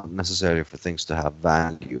not necessary for things to have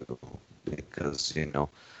value, because,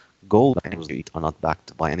 gold and street are not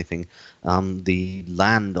backed by anything. The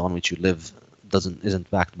land on which you live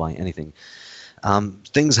isn't backed by anything.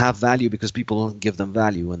 Things have value because people give them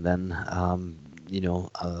value, and then a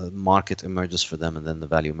market emerges for them, and then the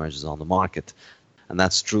value emerges on the market. And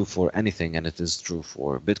that's true for anything, and it is true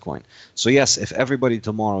for Bitcoin. So yes, if everybody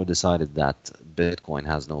tomorrow decided that Bitcoin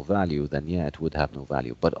has no value, then yeah, it would have no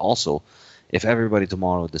value. But also, if everybody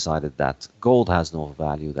tomorrow decided that gold has no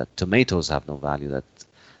value, that tomatoes have no value, that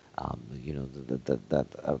that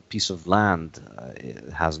a piece of land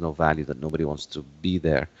has no value, that nobody wants to be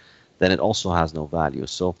there, then it also has no value.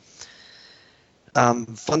 So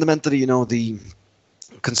fundamentally, the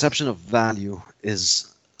conception of value is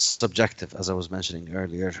subjective, as I was mentioning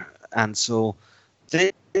earlier, and so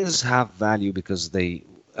things have value because they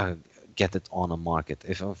get it on a market.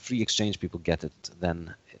 If a free exchange people get it,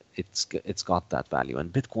 then it's got that value.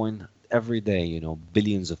 And Bitcoin, every day,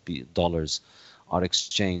 billions of dollars are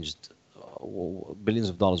exchanged billions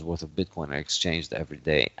of dollars worth of Bitcoin are exchanged every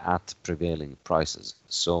day at prevailing prices.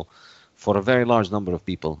 So for a very large number of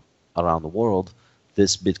people around the world,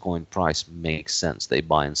 this Bitcoin price makes sense. They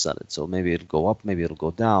buy and sell it. So maybe it'll go up, maybe it'll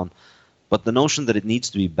go down. But the notion that it needs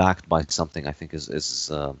to be backed by something, I think, is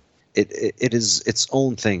it is its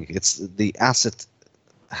own thing. It's the asset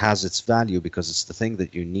has its value because it's the thing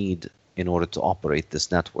that you need in order to operate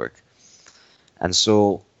this network. And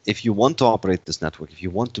so if you want to operate this network, if you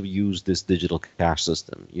want to use this digital cash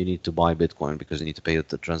system, you need to buy Bitcoin because you need to pay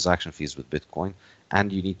the transaction fees with Bitcoin,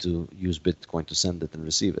 and you need to use Bitcoin to send it and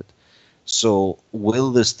receive it. So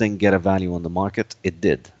will this thing get a value on the market? It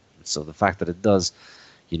did. So the fact that it does,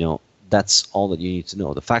 that's all that you need to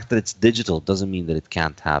know. The fact that it's digital doesn't mean that it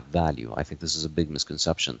can't have value. I think this is a big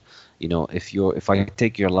misconception. If I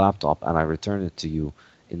take your laptop and I return it to you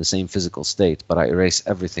in the same physical state, but I erase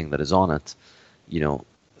everything that is on it,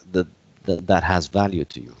 that has value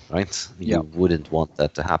to you, right? You wouldn't want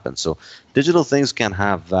that to happen. So digital things can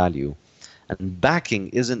have value, and backing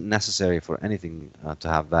isn't necessary for anything to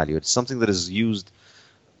have value. It's something that is used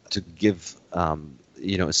to give,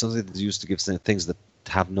 it's something that's used to give things that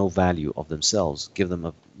have no value of themselves, give them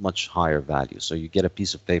a much higher value. So you get a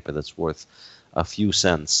piece of paper that's worth a few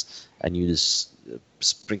cents, and you just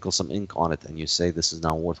sprinkle some ink on it, and you say this is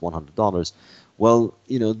now worth $100. Well,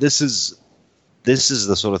 this is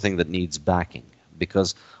the sort of thing that needs backing,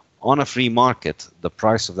 because on a free market, the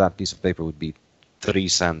price of that piece of paper would be 3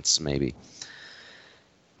 cents maybe.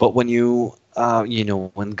 But when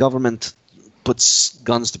when government puts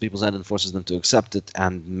guns to people's head and forces them to accept it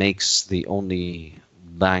and makes the only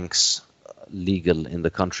banks legal in the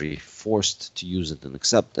country forced to use it and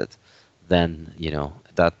accept it, then,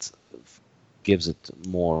 that gives it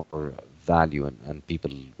more value, and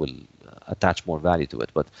people will attach more value to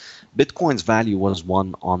it. But Bitcoin's value was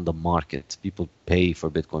one on the market. People pay for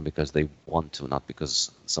Bitcoin because they want to, not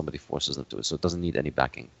because somebody forces them to it. So it doesn't need any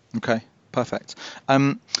backing. Okay, perfect.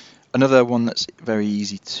 Another one that's very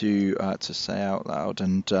easy to say out loud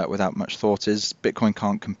and without much thought is Bitcoin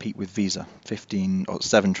can't compete with Visa.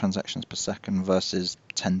 7 transactions per second versus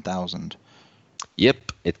 10,000.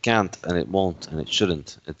 Yep, it can't, and it won't, and it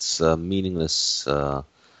shouldn't. It's a meaningless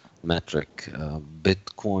metric.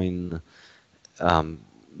 Bitcoin,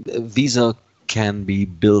 Visa can be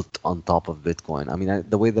built on top of Bitcoin. I mean,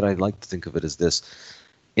 the way that I like to think of it is this.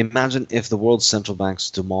 Imagine if the world's central banks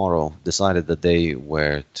tomorrow decided that they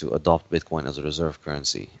were to adopt Bitcoin as a reserve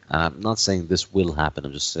currency. I'm not saying this will happen.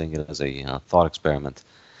 I'm just saying it as a thought experiment.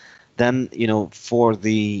 Then, for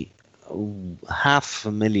the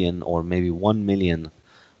 500,000 or maybe 1 million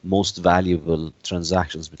most valuable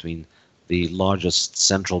transactions between the largest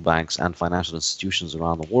central banks and financial institutions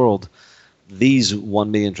around the world, these 1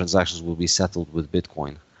 million transactions will be settled with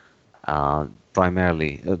Bitcoin.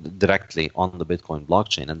 Primarily directly on the Bitcoin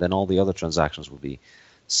blockchain, and then all the other transactions will be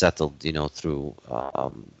settled, through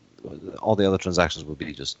all the other transactions will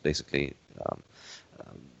be just basically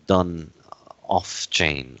done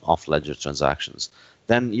off-chain, off-ledger transactions.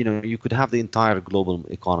 Then you could have the entire global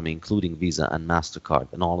economy, including Visa and MasterCard,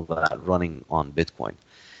 and all of that running on Bitcoin.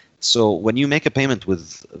 So when you make a payment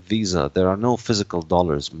with Visa, there are no physical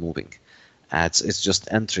dollars moving. It's just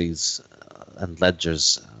entries and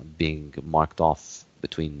ledgers being marked off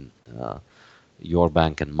between your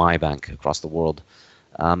bank and my bank across the world.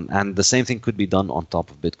 And the same thing could be done on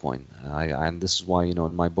top of Bitcoin. And this is why,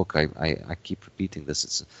 in my book, I keep repeating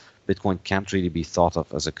this. Bitcoin can't really be thought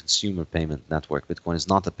of as a consumer payment network. Bitcoin is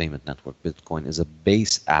not a payment network. Bitcoin is a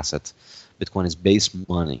base asset. Bitcoin is base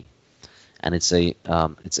money. And it's a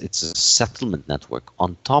settlement network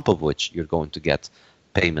on top of which you're going to get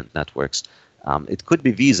payment networks. It could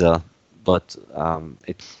be Visa, but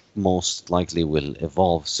it most likely will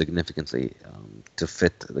evolve significantly to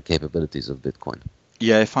fit the capabilities of Bitcoin.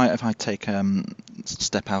 Yeah, if I take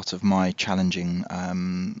step out of my challenging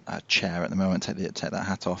chair at the moment, take that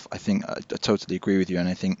hat off, I think I totally agree with you, and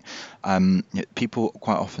I think people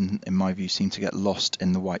quite often, in my view, seem to get lost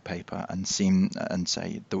in the white paper and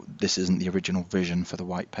say this isn't the original vision for the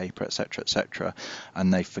white paper, etc.,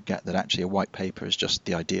 and they forget that actually a white paper is just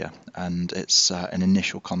the idea, and it's an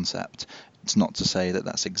initial concept. It's not to say that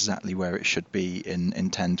that's exactly where it should be in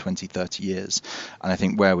 10, 20, 30 years. And I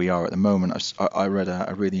think where we are at the moment, I read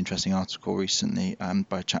a really interesting article recently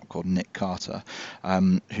by a chap called Nick Carter,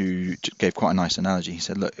 who gave quite a nice analogy. He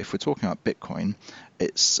said, look, if we're talking about Bitcoin,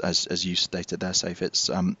 it's as you stated there, Saif. It's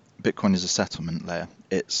Bitcoin is a settlement layer.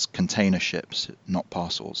 It's container ships, not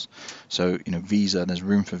parcels. So Visa, there's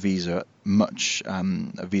room for Visa,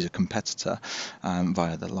 a Visa competitor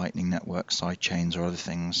via the Lightning Network, sidechains or other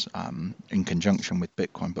things in conjunction with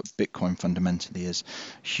Bitcoin. But Bitcoin fundamentally is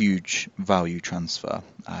huge value transfer,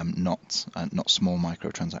 not small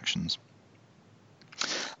microtransactions.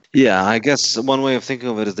 Yeah, I guess one way of thinking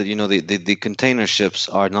of it is that the container ships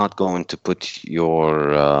are not going to put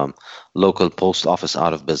your local post office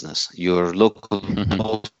out of business. Your local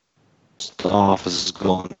post office is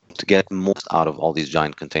going to get most out of all these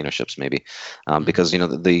giant container ships, maybe, because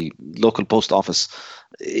the local post office.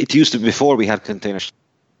 It used to be, before we had container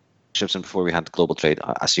ships and before we had global trade,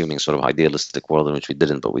 assuming sort of idealistic world in which we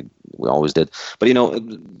didn't, but we always did. But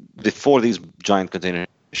before these giant container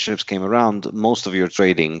ships came around, most of your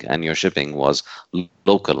trading and your shipping was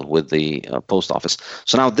local with the post office.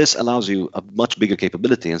 So now this allows you a much bigger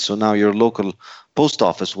capability, and so now your local post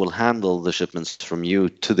office will handle the shipments from you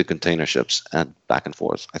to the container ships and back and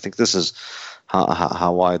forth. I think this is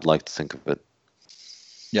how I'd like to think of it.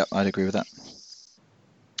 Yeah, I'd agree with that.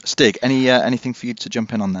 Stig, anything for you to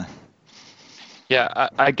jump in on there? Yeah,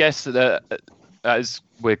 I guess that as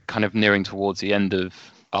we're kind of nearing towards the end of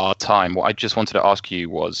our time, what I just wanted to ask you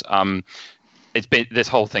was, this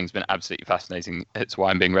whole thing's been absolutely fascinating. It's why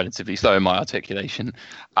I'm being relatively slow in my articulation.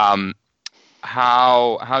 How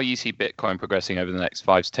you see Bitcoin progressing over the next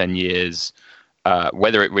 5 to 10 years,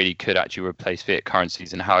 whether it really could actually replace fiat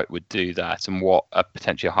currencies and how it would do that, and what a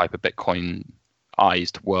potentially hyper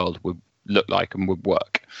Bitcoinized world would look like and would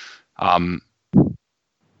work. So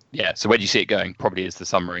where do you see it going? Probably is the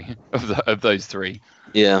summary of those three.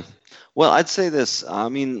 Yeah. Well, I'd say this. I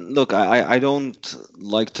mean, look, I don't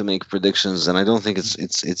like to make predictions, and I don't think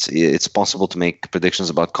it's possible to make predictions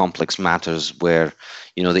about complex matters where,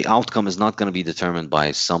 the outcome is not going to be determined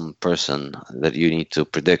by some person that you need to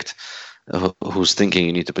predict, who's thinking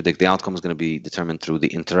you need to predict. The outcome is going to be determined through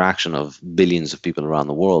the interaction of billions of people around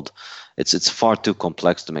the world. It's far too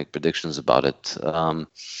complex to make predictions about it.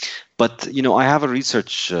 But I have a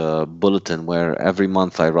research bulletin where every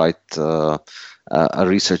month I write a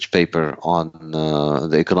research paper on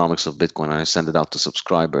the economics of Bitcoin, and I send it out to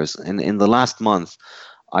subscribers. And in the last month,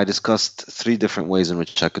 I discussed 3 different ways in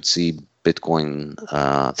which I could see Bitcoin,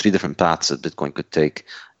 3 different paths that Bitcoin could take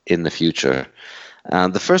in the future.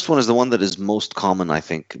 The first one is the one that is most common, I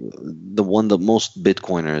think, the one that most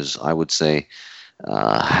Bitcoiners, I would say,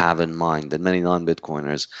 have in mind, and many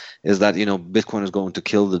non-Bitcoiners, is that Bitcoin is going to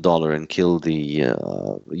kill the dollar and kill the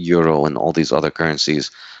euro and all these other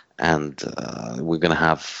currencies, and we're going to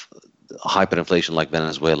have hyperinflation like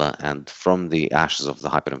Venezuela, and from the ashes of the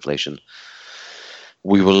hyperinflation,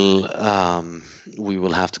 we will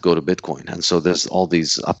have to go to Bitcoin. And so there's all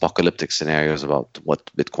these apocalyptic scenarios about what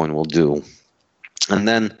Bitcoin will do. And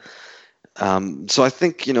then, so I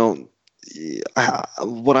think,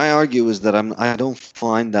 what I argue is that I don't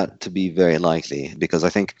find that to be very likely, because I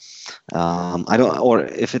think I don't, or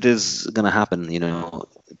if it is going to happen,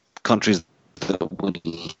 countries that would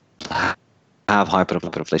have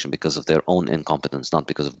hyperinflation because of their own incompetence, not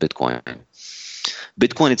because of Bitcoin.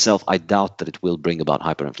 Bitcoin itself, I doubt that it will bring about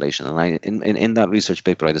hyperinflation. And in that research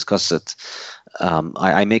paper, I discuss it.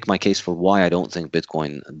 I make my case for why I don't think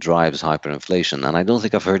Bitcoin drives hyperinflation. And I don't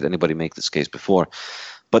think I've heard anybody make this case before.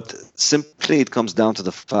 But simply it comes down to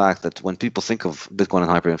the fact that when people think of Bitcoin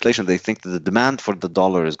and hyperinflation, they think that the demand for the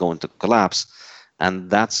dollar is going to collapse. And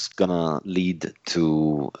that's going to lead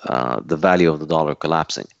to the value of the dollar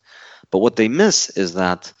collapsing. But what they miss is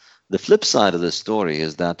that the flip side of this story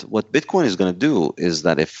is that what Bitcoin is going to do is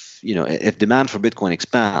that if demand for Bitcoin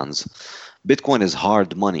expands, Bitcoin is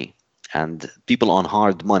hard money, and people on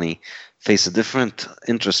hard money face a different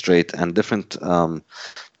interest rate and different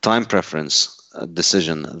time preference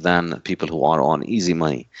decision than people who are on easy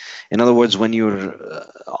money. In other words, when you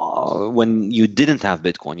didn't have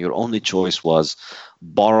Bitcoin, your only choice was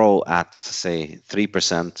borrow at, say,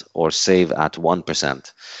 3% or save at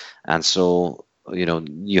 1%. And so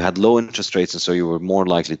you had low interest rates, and so you were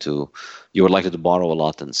likely to borrow a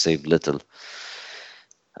lot and save little.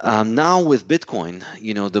 Now with Bitcoin,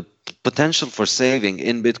 the potential for saving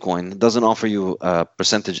in Bitcoin doesn't offer you a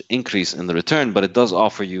percentage increase in the return, but it does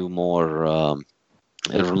offer you more,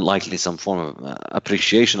 likely some form of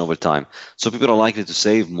appreciation over time. So people are likely to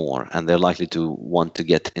save more, and they're likely to want to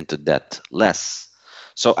get into debt less.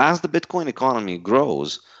 So as the Bitcoin economy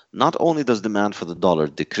grows, not only does demand for the dollar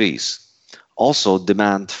decrease, also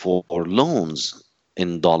demand for loans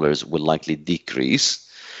in dollars will likely decrease.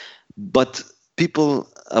 But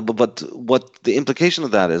what the implication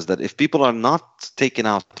of that is that if people are not taking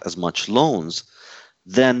out as much loans,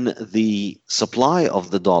 then the supply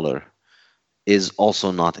of the dollar is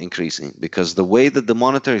also not increasing, because the way that the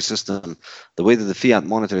fiat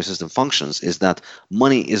monetary system functions is that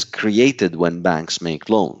money is created when banks make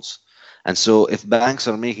loans. And so if banks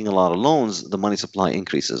are making a lot of loans, the money supply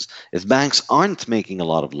increases. If banks aren't making a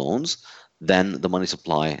lot of loans, then the money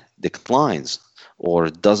supply declines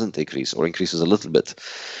or doesn't increase or increases a little bit.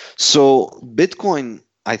 So Bitcoin,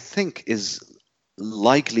 I think, is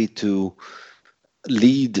likely to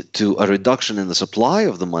lead to a reduction in the supply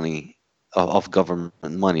of the money, of government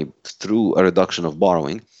money, through a reduction of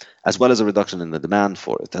borrowing, as well as a reduction in the demand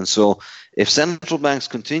for it. And so if central banks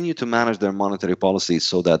continue to manage their monetary policies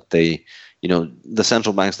so that they, the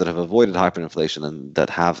central banks that have avoided hyperinflation and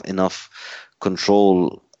that have enough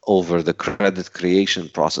control over the credit creation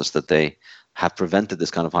process, that they have prevented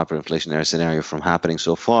this kind of hyperinflationary scenario from happening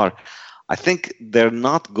so far, I think they're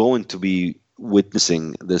not going to be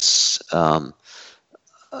witnessing this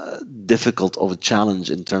difficult of a challenge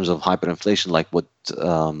in terms of hyperinflation like what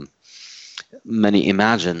many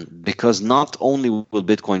imagine, because not only will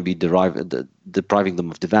Bitcoin be depriving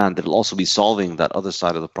them of demand, it'll also be solving that other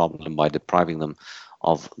side of the problem by depriving them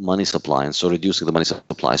of money supply, and so reducing the money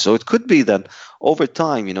supply. So it could be that over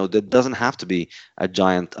time, there doesn't have to be a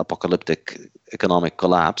giant apocalyptic economic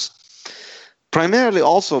collapse. Primarily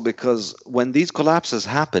also because when these collapses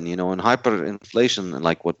happen, in hyperinflation,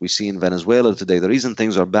 like what we see in Venezuela today, the reason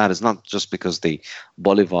things are bad is not just because the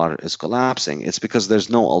bolivar is collapsing. It's because there's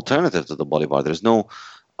no alternative to the bolivar. There's no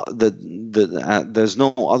there's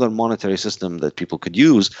no other monetary system that people could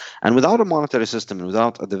use. And without a monetary system and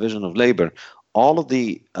without a division of labor, all of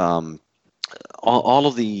the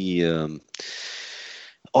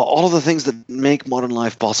things that make modern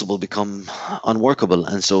life possible become unworkable,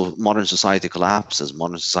 and so modern society collapses.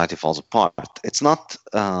 Modern society falls apart. It's not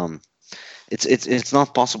it's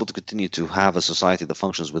not possible to continue to have a society that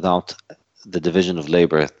functions without the division of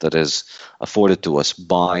labor that is afforded to us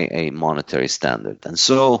by a monetary standard. And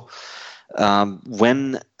so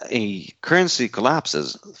when a currency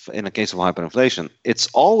collapses, in a case of hyperinflation, it's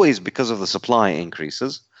always because of the supply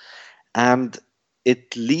increases, and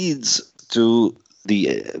it leads to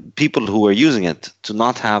the people who are using it to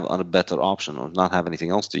not have a better option or not have anything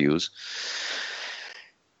else to use.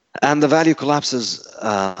 And the value collapses,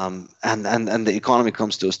 and the economy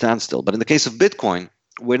comes to a standstill. But in the case of Bitcoin,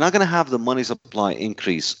 we're not going to have the money supply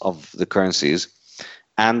increase of the currencies.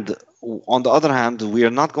 And on the other hand, we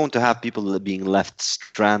are not going to have people being left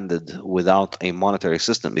stranded without a monetary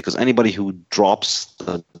system, because anybody who drops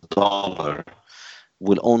the dollar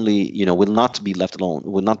will only, will not be left alone,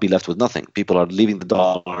 will not be left with nothing. People are leaving the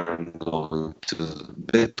dollar and going to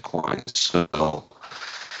Bitcoin. So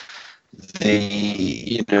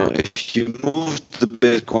if you move the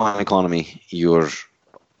Bitcoin economy, you're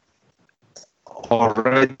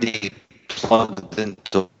already plugged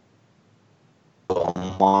into a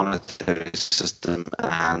monetary system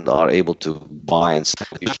and are able to buy and sell.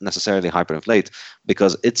 You don't necessarily hyperinflate,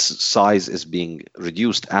 because its size is being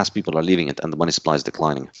reduced as people are leaving it and the money supply is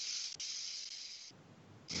declining.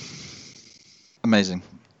 Amazing.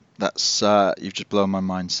 That's you've just blown my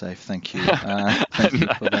mind, Saif. Thank you. Thank you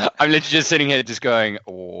for that. I'm literally just sitting here just going,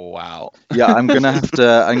 oh, wow. Yeah, I'm gonna have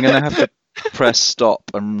to press stop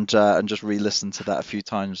and just re-listen to that a few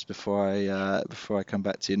times before I come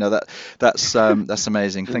back to you. No, that's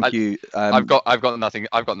amazing. Thank you. I've got nothing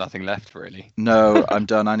left, really. No, I'm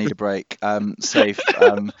done. I need a break. Saif,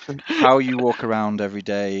 how you walk around every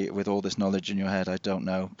day with all this knowledge in your head, I don't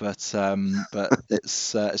know, but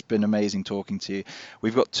it's been amazing talking to you.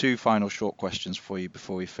 We've got two final short questions for you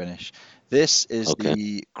before we finish. This is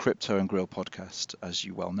the Crypto and Grill podcast, as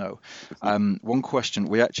you well know. One question,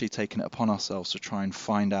 we're actually taking it upon ourselves to try and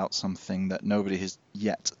find out something that nobody has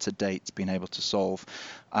yet to date been able to solve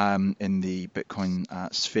in the Bitcoin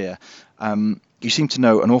sphere. You seem to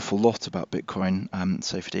know an awful lot about Bitcoin,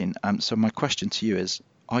 Saifedean. So my question to you is,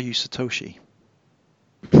 are you Satoshi?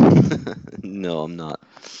 No, I'm not.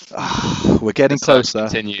 We're getting closer.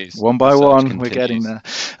 One by one, we're getting there.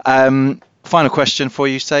 Final question for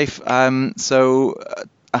you, Saif. So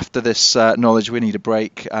after this knowledge, we need a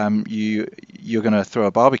break. You're going to throw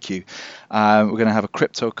a barbecue. We're going to have a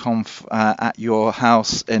CryptoConf at your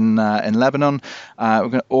house in Lebanon. We're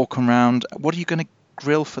going to all come round. What are you going to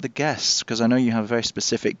grill for the guests? Because I know you have a very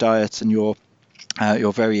specific diet and you're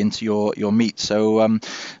very into your meat. So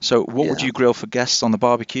what would you grill for guests on the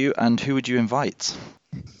barbecue, and who would you invite?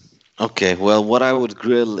 Okay, well, what I would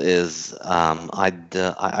grill is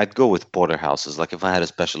I'd go with porterhouses. Like if I had a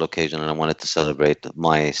special occasion and I wanted to celebrate,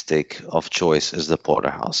 my steak of choice is the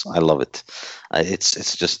porterhouse. I love it.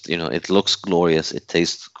 It's just it looks glorious, it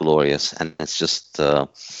tastes glorious, and it's just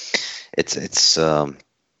it's it's um,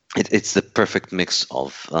 it's the perfect mix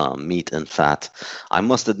of meat and fat. I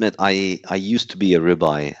must admit, I used to be a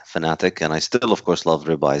ribeye fanatic, and I still, of course, love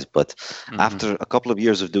ribeyes. But Hmm. after a couple of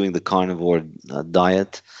years of doing the carnivore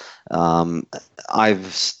diet, um,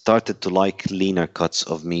 I've started to like leaner cuts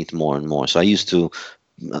of meat more and more. So I used to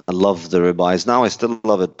love the ribeyes. Now I still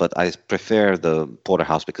love it, but I prefer the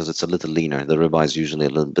porterhouse because it's a little leaner. The ribeye is usually a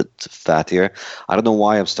little bit fattier. I don't know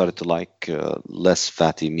why I've started to like less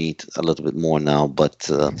fatty meat a little bit more now, but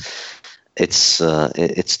it's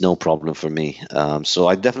no problem for me. So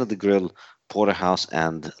I definitely grill porterhouse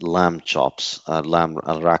and lamb chops, a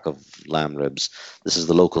rack of lamb ribs. This is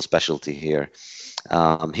the local specialty here.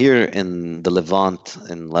 Here in the Levant,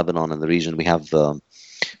 in Lebanon, in the region, we have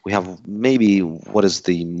maybe what is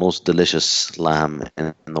the most delicious lamb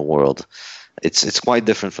in the world. It's quite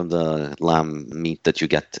different from the lamb meat that you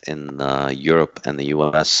get in Europe and the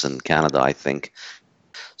US and Canada, I think.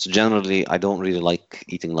 So generally, I don't really like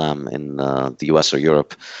eating lamb in the US or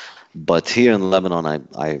Europe. But here in Lebanon,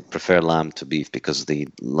 I prefer lamb to beef because the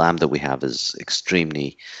lamb that we have is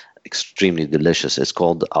extremely delicious. It's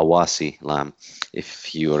called awasi lamb.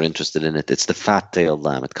 If you are interested in it, it's the fat-tailed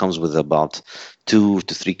lamb. It comes with about 2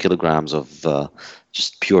 to 3 kilograms of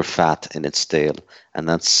just pure fat in its tail, and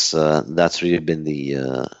that's really been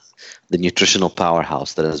the nutritional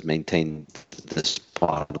powerhouse that has maintained this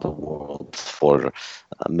part of the world for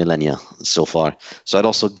millennia so far. So I'd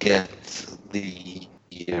also get the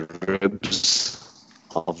ribs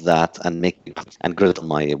of that and grill it on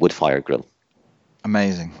my wood fire grill.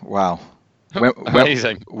 Amazing. Wow.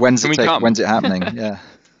 Amazing. When's Can it we come? When's it happening? Yeah.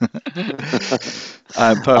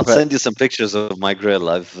 I'll Perfect. send you some pictures of my grill.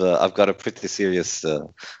 I've got a pretty serious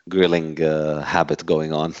grilling habit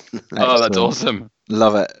going on. Oh, that's Excellent. awesome.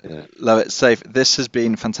 Love it. Yeah. Love it. Safe. This has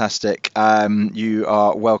been fantastic. You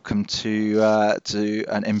are welcome to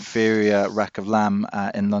an inferior rack of lamb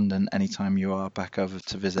in London anytime you are back over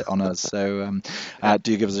to visit on us. So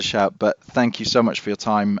do give us a shout. But thank you so much for your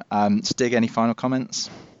time. Stig, any final comments?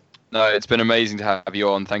 No, it's been amazing to have you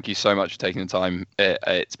on. Thank you so much for taking the time.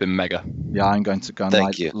 It's been mega. Yeah, I'm going to go and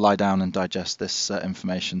Thank you. lie down and digest this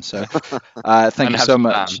information. So thank And you have so some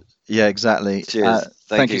much. lamb. Yeah, exactly. Cheers.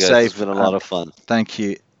 Thank You you, guys. Safe. It's been a lot of fun. Thank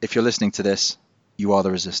you. If you're listening to this, you are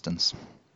the resistance.